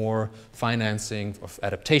 right? More financing of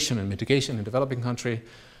adaptation and mitigation in developing country.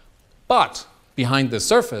 But behind the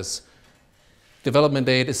surface, development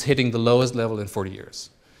aid is hitting the lowest level in 40 years.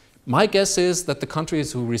 My guess is that the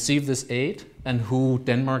countries who receive this aid and who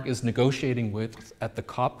Denmark is negotiating with at the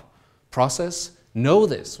COP process know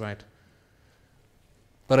this, right?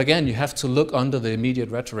 But again, you have to look under the immediate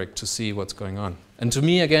rhetoric to see what's going on. And to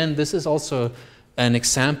me, again, this is also an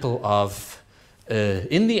example of,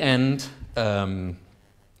 in the end,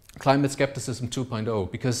 climate skepticism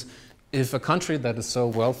 2.0. Because if a country that is so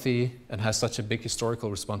wealthy and has such a big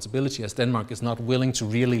historical responsibility as Denmark is not willing to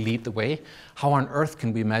really lead the way, how on earth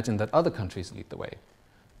can we imagine that other countries lead the way?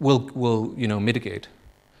 Will mitigate?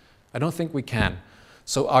 I don't think we can.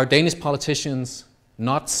 So are Danish politicians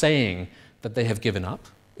not saying that they have given up?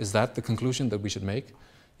 Is that the conclusion that we should make?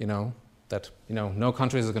 That no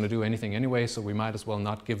countries are going to do anything anyway, so we might as well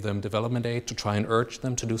not give them development aid to try and urge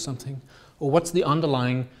them to do something? Or what's the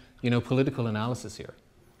underlying political analysis here?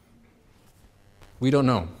 We don't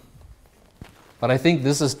know. But I think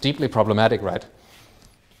this is deeply problematic, right?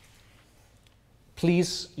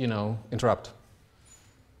 Please, interrupt.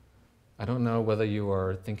 I don't know whether you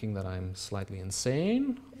are thinking that I'm slightly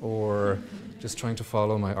insane or just trying to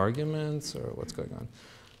follow my arguments or what's going on.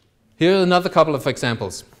 Here are another couple of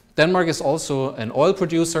examples. Denmark is also an oil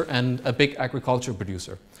producer and a big agriculture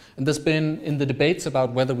producer. And there's been, in the debates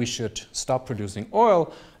about whether we should stop producing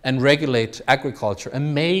oil and regulate agriculture, a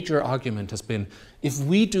major argument has been, if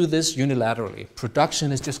we do this unilaterally,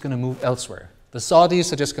 production is just going to move elsewhere. The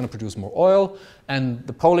Saudis are just going to produce more oil, and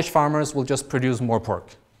the Polish farmers will just produce more pork.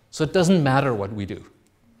 So it doesn't matter what we do.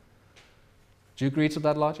 Do you agree to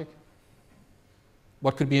that logic?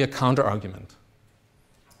 What could be a counter-argument?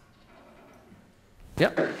 Yeah?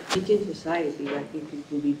 Teaching society, I think it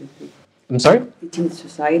will be the thing. I'm sorry? Teaching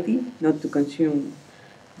society not to consume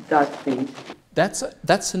that thing.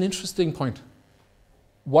 That's an interesting point.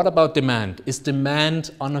 What about demand? Is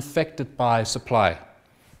demand unaffected by supply?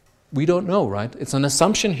 We don't know, right? It's an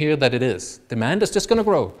assumption here that it is. Demand is just going to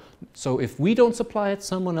grow. So if we don't supply it,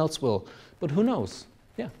 someone else will. But who knows?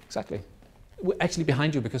 Yeah, exactly. We're actually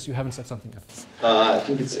behind you because you haven't said something yet. I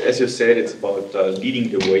think it's, as you said, it's about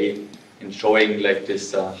leading the way and showing like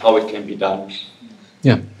this how it can be done.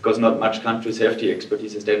 Yeah. Because not much countries have the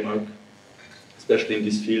expertise as Denmark, especially in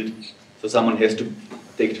this field. So someone has to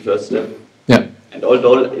take the first step. Yeah. And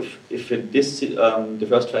although if in this the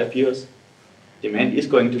first 5 years demand is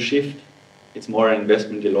going to shift, it's more an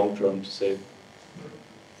investment in the long term to say.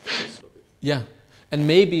 Yeah, and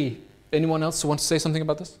maybe anyone else who wants to say something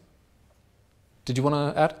about this? Did you want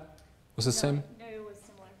to add? Was it the same? No, it was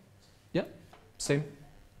similar. Yeah, same.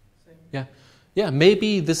 Yeah, yeah.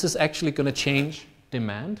 Maybe this is actually going to change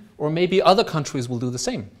demand, or maybe other countries will do the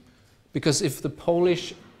same, because if the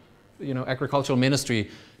Polish, agricultural ministry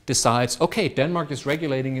decides, okay, Denmark is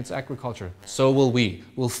regulating its agriculture, so will we.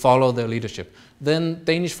 We'll follow their leadership. Then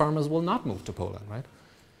Danish farmers will not move to Poland, right?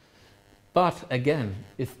 But again,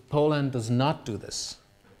 if Poland does not do this,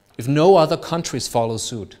 if no other countries follow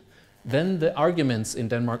suit, then the arguments in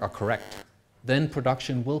Denmark are correct. Then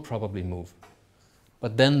production will probably move.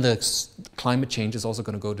 But then the climate change is also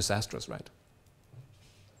going to go disastrous, right?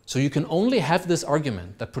 So you can only have this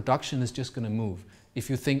argument that production is just going to move if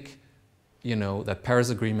you think, that Paris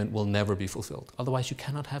Agreement will never be fulfilled. Otherwise, you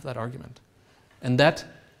cannot have that argument. And that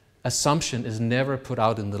assumption is never put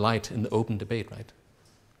out in the light, in the open debate, right?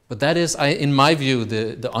 But that is, in my view,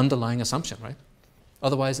 the underlying assumption, right?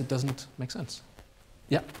 Otherwise, it doesn't make sense.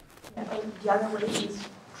 Yeah? I think the other way is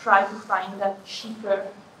try to find a cheaper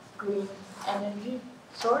green energy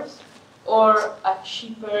source or a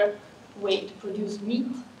cheaper way to produce meat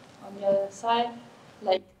on the other side.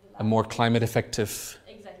 Like a more climate effective.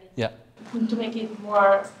 Exactly. Yeah. To make it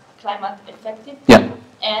more climate effective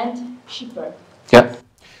and cheaper. Yeah.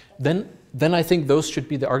 Then I think those should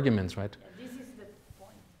be the arguments, right? Yeah, this is the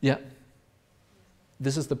point. Yeah.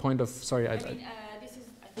 This is the point of, sorry, I think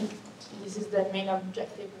this is the main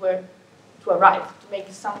objective where to arrive, to make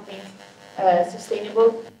something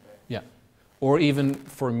sustainable. Yeah. Or even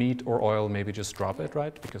for meat or oil, maybe just drop it,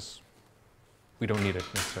 right? Because we don't need it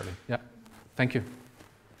necessarily. Yeah. Thank you.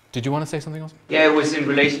 Did you want to say something else? Yeah, it was in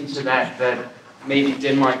relation to that maybe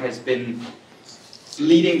Denmark has been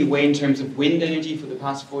leading the way in terms of wind energy for the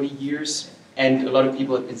past 40 years. And a lot of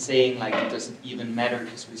people have been saying like it doesn't even matter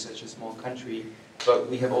because we're such a small country. But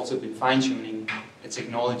we have also been fine-tuning a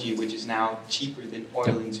technology which is now cheaper than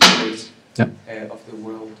oil in some ways of the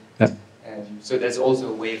world. Yeah. So that's also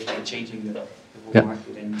a way of like, changing the whole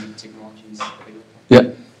market and new technologies available.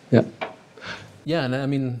 Yeah, yeah. Yeah, and I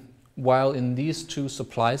mean, while in these two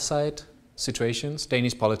supply side situations,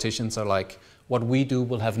 Danish politicians are like, what we do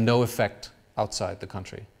will have no effect outside the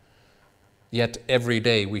country. Yet every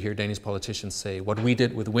day we hear Danish politicians say, what we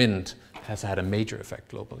did with wind has had a major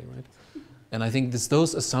effect globally, right? And I think it's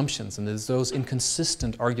those assumptions and there's those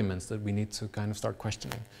inconsistent arguments that we need to kind of start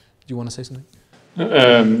questioning. Do you want to say something?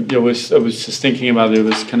 I was just thinking about it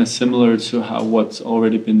was kind of similar to how what's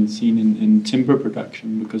already been seen in timber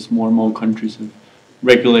production, because more and more countries have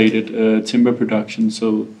regulated timber production.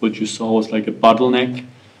 So what you saw was like a bottleneck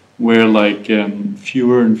where like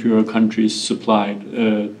fewer and fewer countries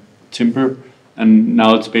supplied timber, and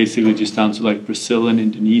now it's basically just down to like Brazil and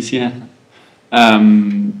Indonesia.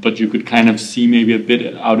 But you could kind of see maybe a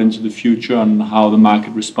bit out into the future on how the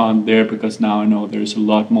market respond there, because now I know there's a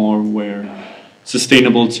lot more where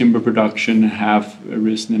sustainable timber production have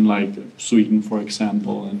arisen in like Sweden, for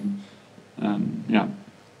example, and yeah.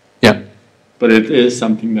 But it is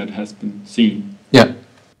something that has been seen. Yeah.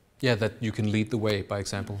 Yeah, that you can lead the way by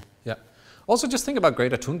example. Yeah. Also, just think about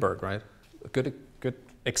Greta Thunberg, right? A good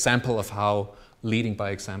example of how leading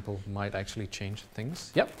by example might actually change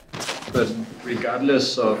things. Yep. But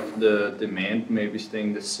regardless of the demand maybe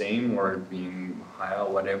staying the same or being higher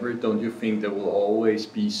or whatever, don't you think there will always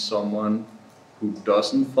be someone who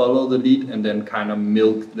doesn't follow the lead and then kind of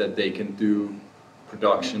milk that they can do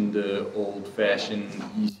production the old-fashioned,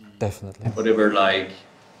 easy, definitely, whatever, like,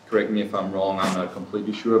 correct me if I'm wrong, I'm not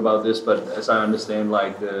completely sure about this, but as I understand,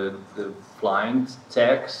 like the flying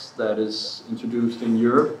tax that is introduced in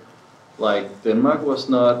Europe, like Denmark was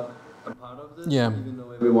not a part of this, even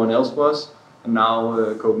though everyone else was. And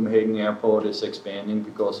now Copenhagen Airport is expanding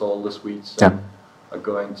because all the Swedes are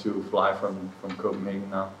going to fly from Copenhagen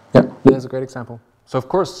now. Yeah, that's a great example. So of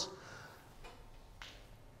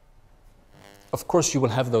course you will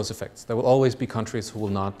have those effects. There will always be countries who will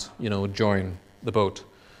not, join the boat.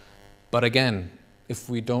 But again, if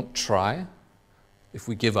we don't try, if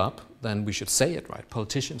we give up, then we should say it, right?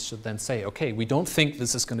 Politicians should then say, okay, we don't think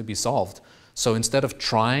this is going to be solved. So instead of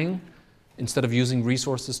trying, instead of using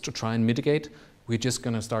resources to try and mitigate, we're just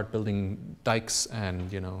going to start building dikes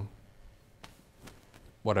and,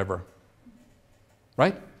 whatever.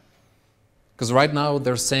 Right? Because right now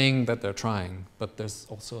they're saying that they're trying, but there's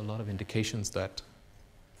also a lot of indications that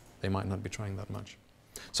they might not be trying that much.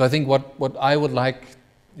 So I think what I would like,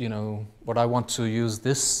 what I want to use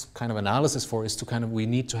this kind of analysis for is to we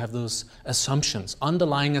need to have those assumptions,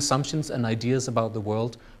 underlying assumptions and ideas about the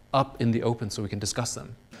world up in the open so we can discuss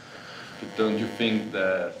them. But don't you think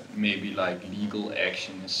that maybe like legal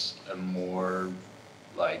action is a more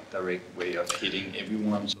like direct way of hitting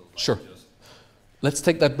everyone? So sure. Let's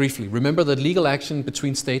take that briefly. Remember that legal action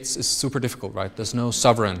between states is super difficult, right? There's no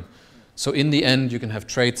sovereign. So in the end, you can have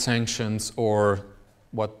trade sanctions or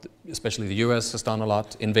what especially the US has done a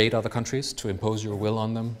lot, invade other countries to impose your will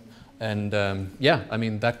on them. And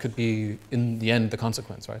that could be in the end the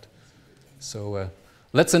consequence, right? So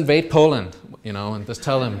let's invade Poland, and just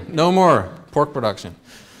tell them no more pork production.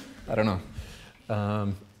 I don't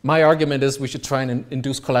know. My argument is we should try and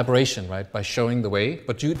induce collaboration, right, by showing the way.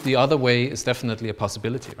 But the other way is definitely a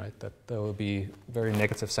possibility, right, that there will be very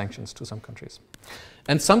negative sanctions to some countries.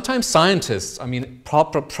 And sometimes scientists,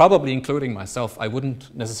 probably including myself, I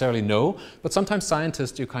wouldn't necessarily know, but sometimes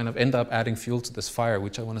scientists, you kind of end up adding fuel to this fire,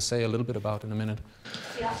 which I want to say a little bit about in a minute.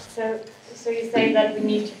 Yeah, so you say that we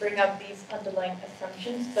need to bring up these underlying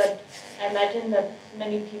assumptions, but I imagine that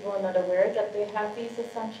many people are not aware that they have these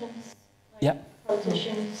assumptions. Yeah.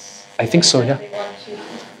 Politicians. I think so, yeah. They want to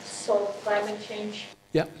solve climate climate change.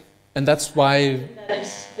 Yeah, and that's why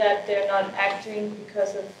That they're not acting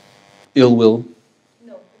because of ill will.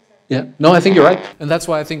 no. Yeah, no, I think you're right. And that's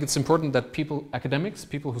why I think it's important that people, academics,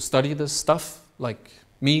 people who study this stuff, like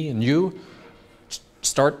me and you,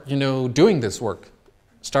 start, doing this work.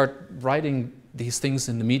 Start writing these things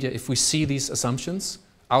in the media. If we see these assumptions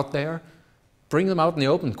out there, bring them out in the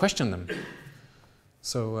open, question them.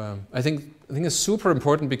 So I think it's super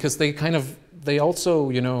important because they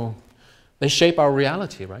also, they shape our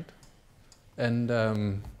reality, right? And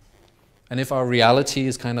if our reality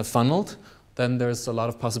is kind of funneled, then there's a lot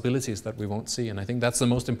of possibilities that we won't see. And I think that's the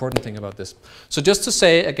most important thing about this. So just to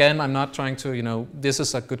say, again, I'm not trying to, this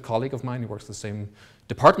is a good colleague of mine, he works the same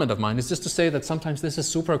department of mine. It's just to say that sometimes this is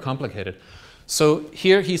super complicated. So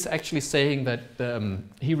here he's actually saying that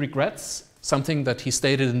he regrets something that he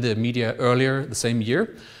stated in the media earlier the same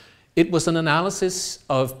year. It was an analysis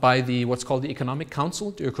by what's called the Economic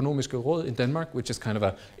Council, the Økonomiske Råd in Denmark, which is kind of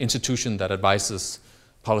an institution that advises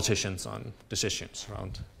politicians on decisions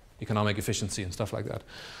around economic efficiency and stuff like that.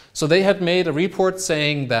 So they had made a report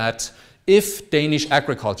saying that if Danish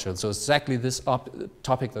agriculture, so exactly this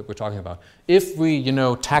topic that we're talking about, if we,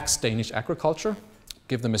 tax Danish agriculture,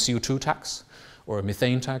 give them a CO2 tax, or a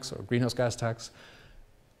methane tax, or a greenhouse gas tax,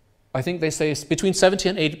 I think they say between 70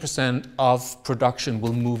 and 80% of production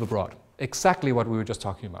will move abroad. Exactly what we were just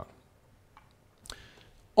talking about.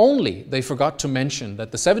 Only they forgot to mention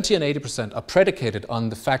that the 70 and 80% are predicated on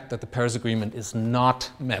the fact that the Paris Agreement is not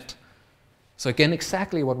met. So again,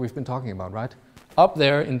 exactly what we've been talking about, right? Up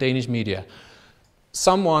there in Danish media,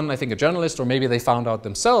 someone, I think a journalist, or maybe they found out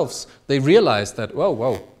themselves, they realized that,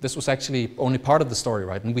 whoa, this was actually only part of the story,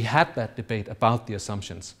 right? And we had that debate about the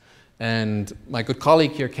assumptions. And my good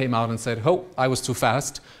colleague here came out and said, oh, I was too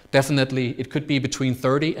fast. Definitely, it could be between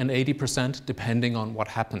 30 and 80%, depending on what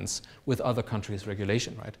happens with other countries'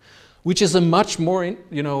 regulation, right? Which is a much more,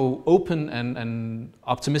 open and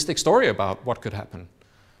optimistic story about what could happen.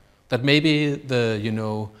 That maybe the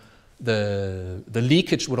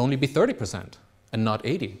leakage would only be 30% and not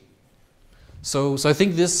 80. So I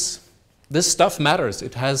think this stuff matters.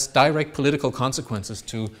 It has direct political consequences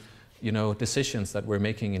to decisions that we're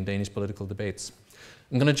making in Danish political debates.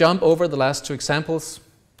 I'm going to jump over the last two examples.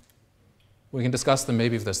 We can discuss them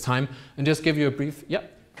maybe if there's time, and just give you a brief, yeah?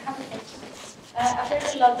 I've heard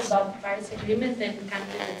a lot about the Paris Agreement and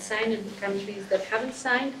countries that signed and countries that haven't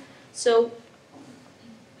signed. So,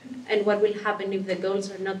 and what will happen if the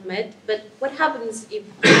goals are not met. But what happens if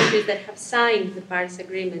countries that have signed the Paris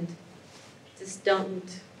Agreement just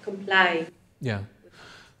don't comply? Yeah.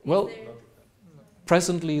 Well,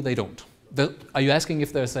 presently they don't. Are you asking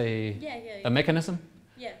if there's a mechanism?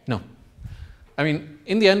 Yeah. No. I mean,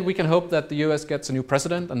 in the end, we can hope that the US gets a new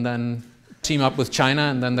president and then team up with China,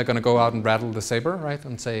 and then they're going to go out and rattle the saber, right?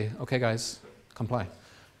 And say, okay, guys, comply.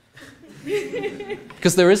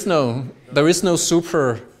 Because there is no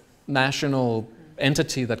supranational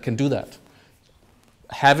entity that can do that.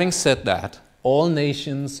 Having said that, all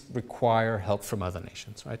nations require help from other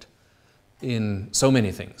nations, right? In so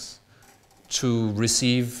many things. To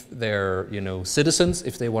receive their, citizens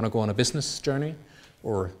if they want to go on a business journey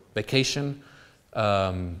or vacation,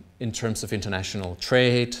 in terms of international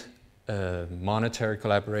trade, monetary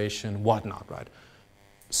collaboration, whatnot, right?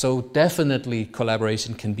 So definitely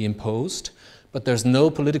collaboration can be imposed, but there's no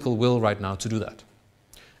political will right now to do that.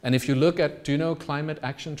 And if you look at, do you know Climate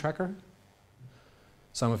Action Tracker?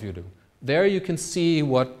 Some of you do. There you can see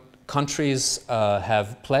what countries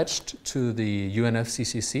have pledged to the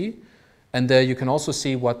UNFCCC, and there you can also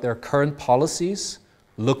see what their current policies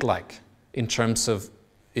look like in terms of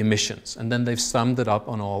emissions. And then they've summed it up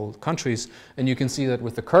on all countries, and you can see that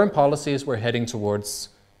with the current policies, we're heading towards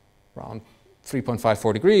around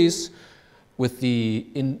 3.54 degrees. With the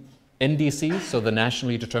NDCs, so the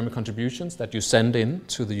nationally determined contributions that you send in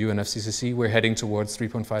to the UNFCCC, we're heading towards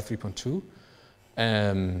 3.5,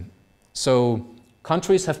 3.2. So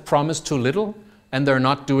countries have promised too little, and they're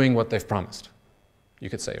not doing what they've promised, you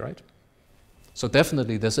could say, right? So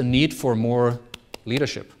definitely there's a need for more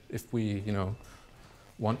leadership if we,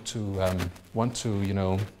 want to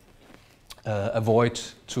avoid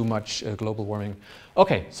too much global warming.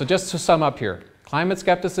 Okay, so just to sum up here, climate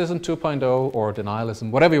skepticism 2.0 or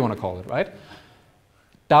denialism, whatever you want to call it, right?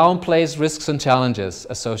 Downplays risks and challenges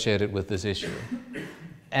associated with this issue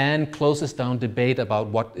and closes down debate about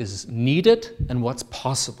what is needed and what's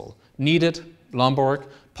possible. Needed, Lomborg,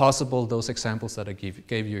 possible, those examples that I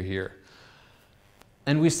gave you here.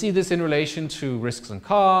 And we see this in relation to risks and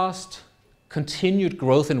cost, continued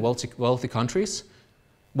growth in wealthy countries.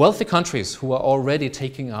 Wealthy countries who are already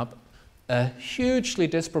taking up a hugely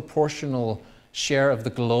disproportional share of the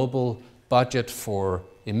global budget for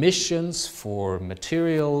emissions, for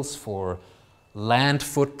materials, for land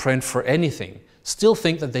footprint, for anything, still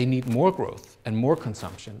think that they need more growth and more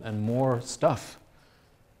consumption and more stuff.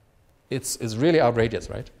 It's really outrageous,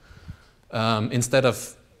 right? Instead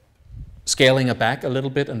of scaling it back a little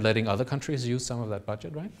bit and letting other countries use some of that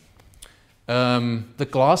budget, right? The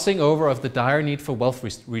glossing over of the dire need for wealth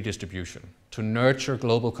redistribution to nurture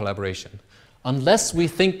global collaboration. Unless we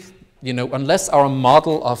think, unless our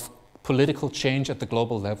model of political change at the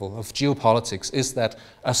global level, of geopolitics, is that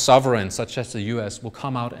a sovereign such as the US will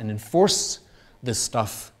come out and enforce this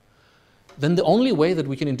stuff, then the only way that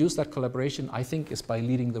we can induce that collaboration, I think, is by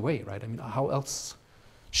leading the way, right? I mean, how else?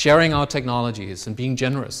 Sharing our technologies and being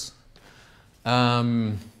generous.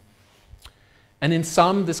 And in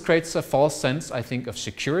some, this creates a false sense, I think, of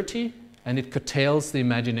security, and it curtails the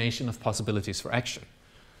imagination of possibilities for action.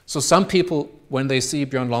 So some people, when they see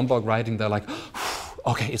Björn Lomborg writing, they're like,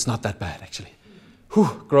 okay, it's not that bad, actually.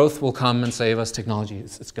 Growth will come and save us, technology,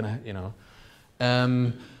 it's gonna,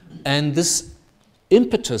 and this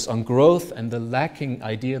impetus on growth and the lack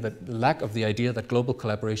of the idea that global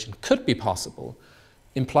collaboration could be possible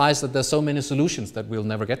implies that there's so many solutions that we'll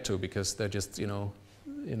never get to because they're just,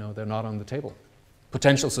 they're not on the table.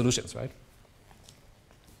 Potential solutions, right?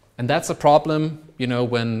 And that's a problem,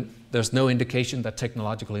 when there's no indication that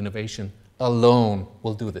technological innovation alone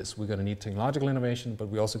will do this. We're going to need technological innovation, but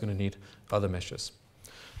we're also going to need other measures.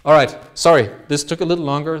 All right, sorry, this took a little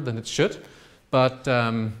longer than it should, but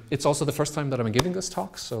it's also the first time that I'm giving this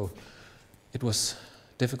talk, so it was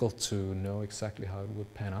difficult to know exactly how it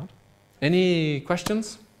would pan out. Any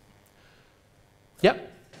questions? Yeah?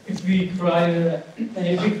 If we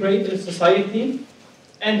create a society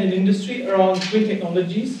and an industry around green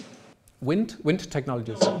technologies. Wind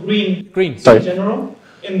technologies? Green. Sorry. In general,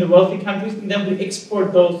 in the wealthy countries, and then we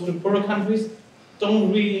export those to the poorer countries,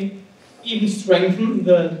 don't really even strengthen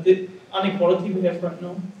the inequality we have right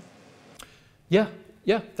now.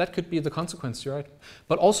 Yeah, that could be the consequence, you're right.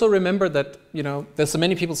 But also remember that, there's so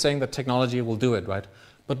many people saying that technology will do it, right?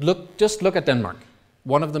 But just look at Denmark,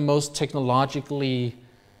 one of the most technologically,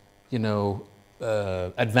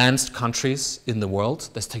 advanced countries in the world.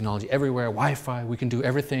 There's technology everywhere, Wi-Fi, we can do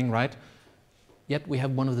everything, right? Yet we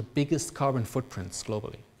have one of the biggest carbon footprints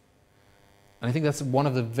globally. And I think that's one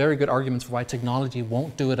of the very good arguments for why technology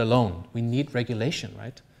won't do it alone. We need regulation,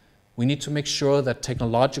 right? We need to make sure that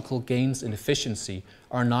technological gains in efficiency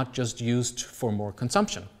are not just used for more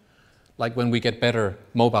consumption. Like when we get better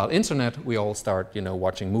mobile internet, we all start,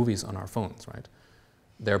 watching movies on our phones, right?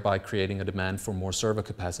 Thereby creating a demand for more server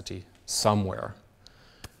capacity somewhere.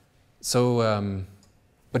 So,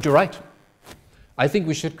 but you're right. I think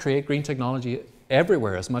we should create green technology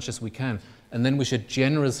everywhere as much as we can, and then we should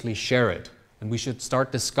generously share it. And we should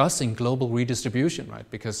start discussing global redistribution, right?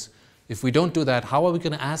 Because if we don't do that, how are we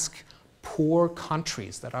going to ask poor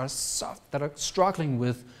countries that are struggling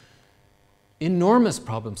with enormous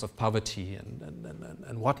problems of poverty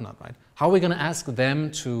and whatnot, right? How are we going to ask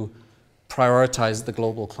them to prioritize the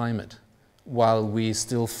global climate while we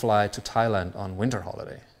still fly to Thailand on winter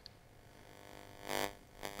holiday?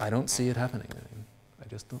 I don't see it happening. I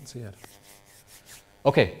just don't see it.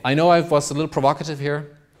 Okay, I know I was a little provocative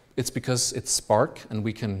here. It's because it's Spark, and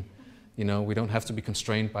we can, we don't have to be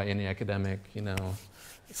constrained by any academic,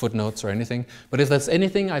 footnotes or anything. But if there's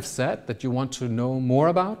anything I've said that you want to know more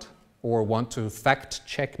about or want to fact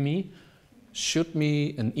check me, shoot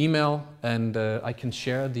me an email and I can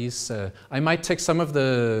share these. I might take some of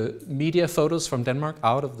the media photos from Denmark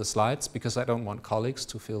out of the slides because I don't want colleagues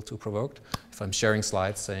to feel too provoked if I'm sharing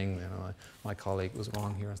slides saying, my colleague was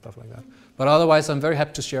wrong here and stuff like that. But otherwise, I'm very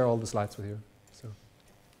happy to share all the slides with you. So.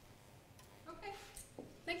 Okay.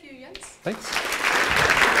 Thank you, Jens. Thanks.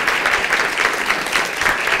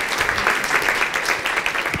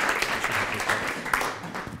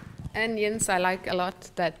 And Jens, I like a lot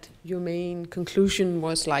that your main conclusion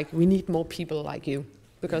was like, we need more people like you.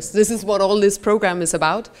 Because this is what all this program is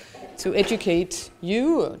about, to educate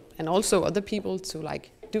you and also other people to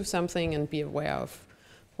do something and be aware of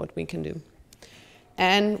what we can do.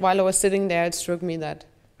 And while I was sitting there, it struck me that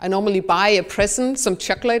I normally buy a present, some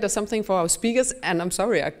chocolate or something for our speakers, and I'm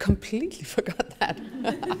sorry, I completely forgot that.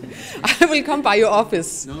 I will come by your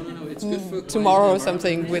office it's good for tomorrow or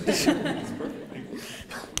something with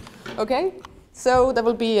Okay, so there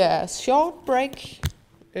will be a short break,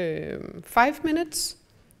 5 minutes,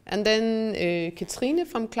 and then Katrine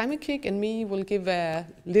from KIC and me will give a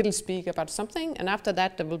little speak about something, and after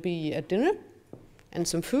that there will be a dinner and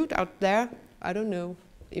some food out there. I don't know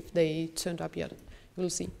if they turned up yet.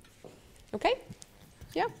 We'll see. Okay?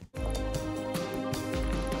 Yeah.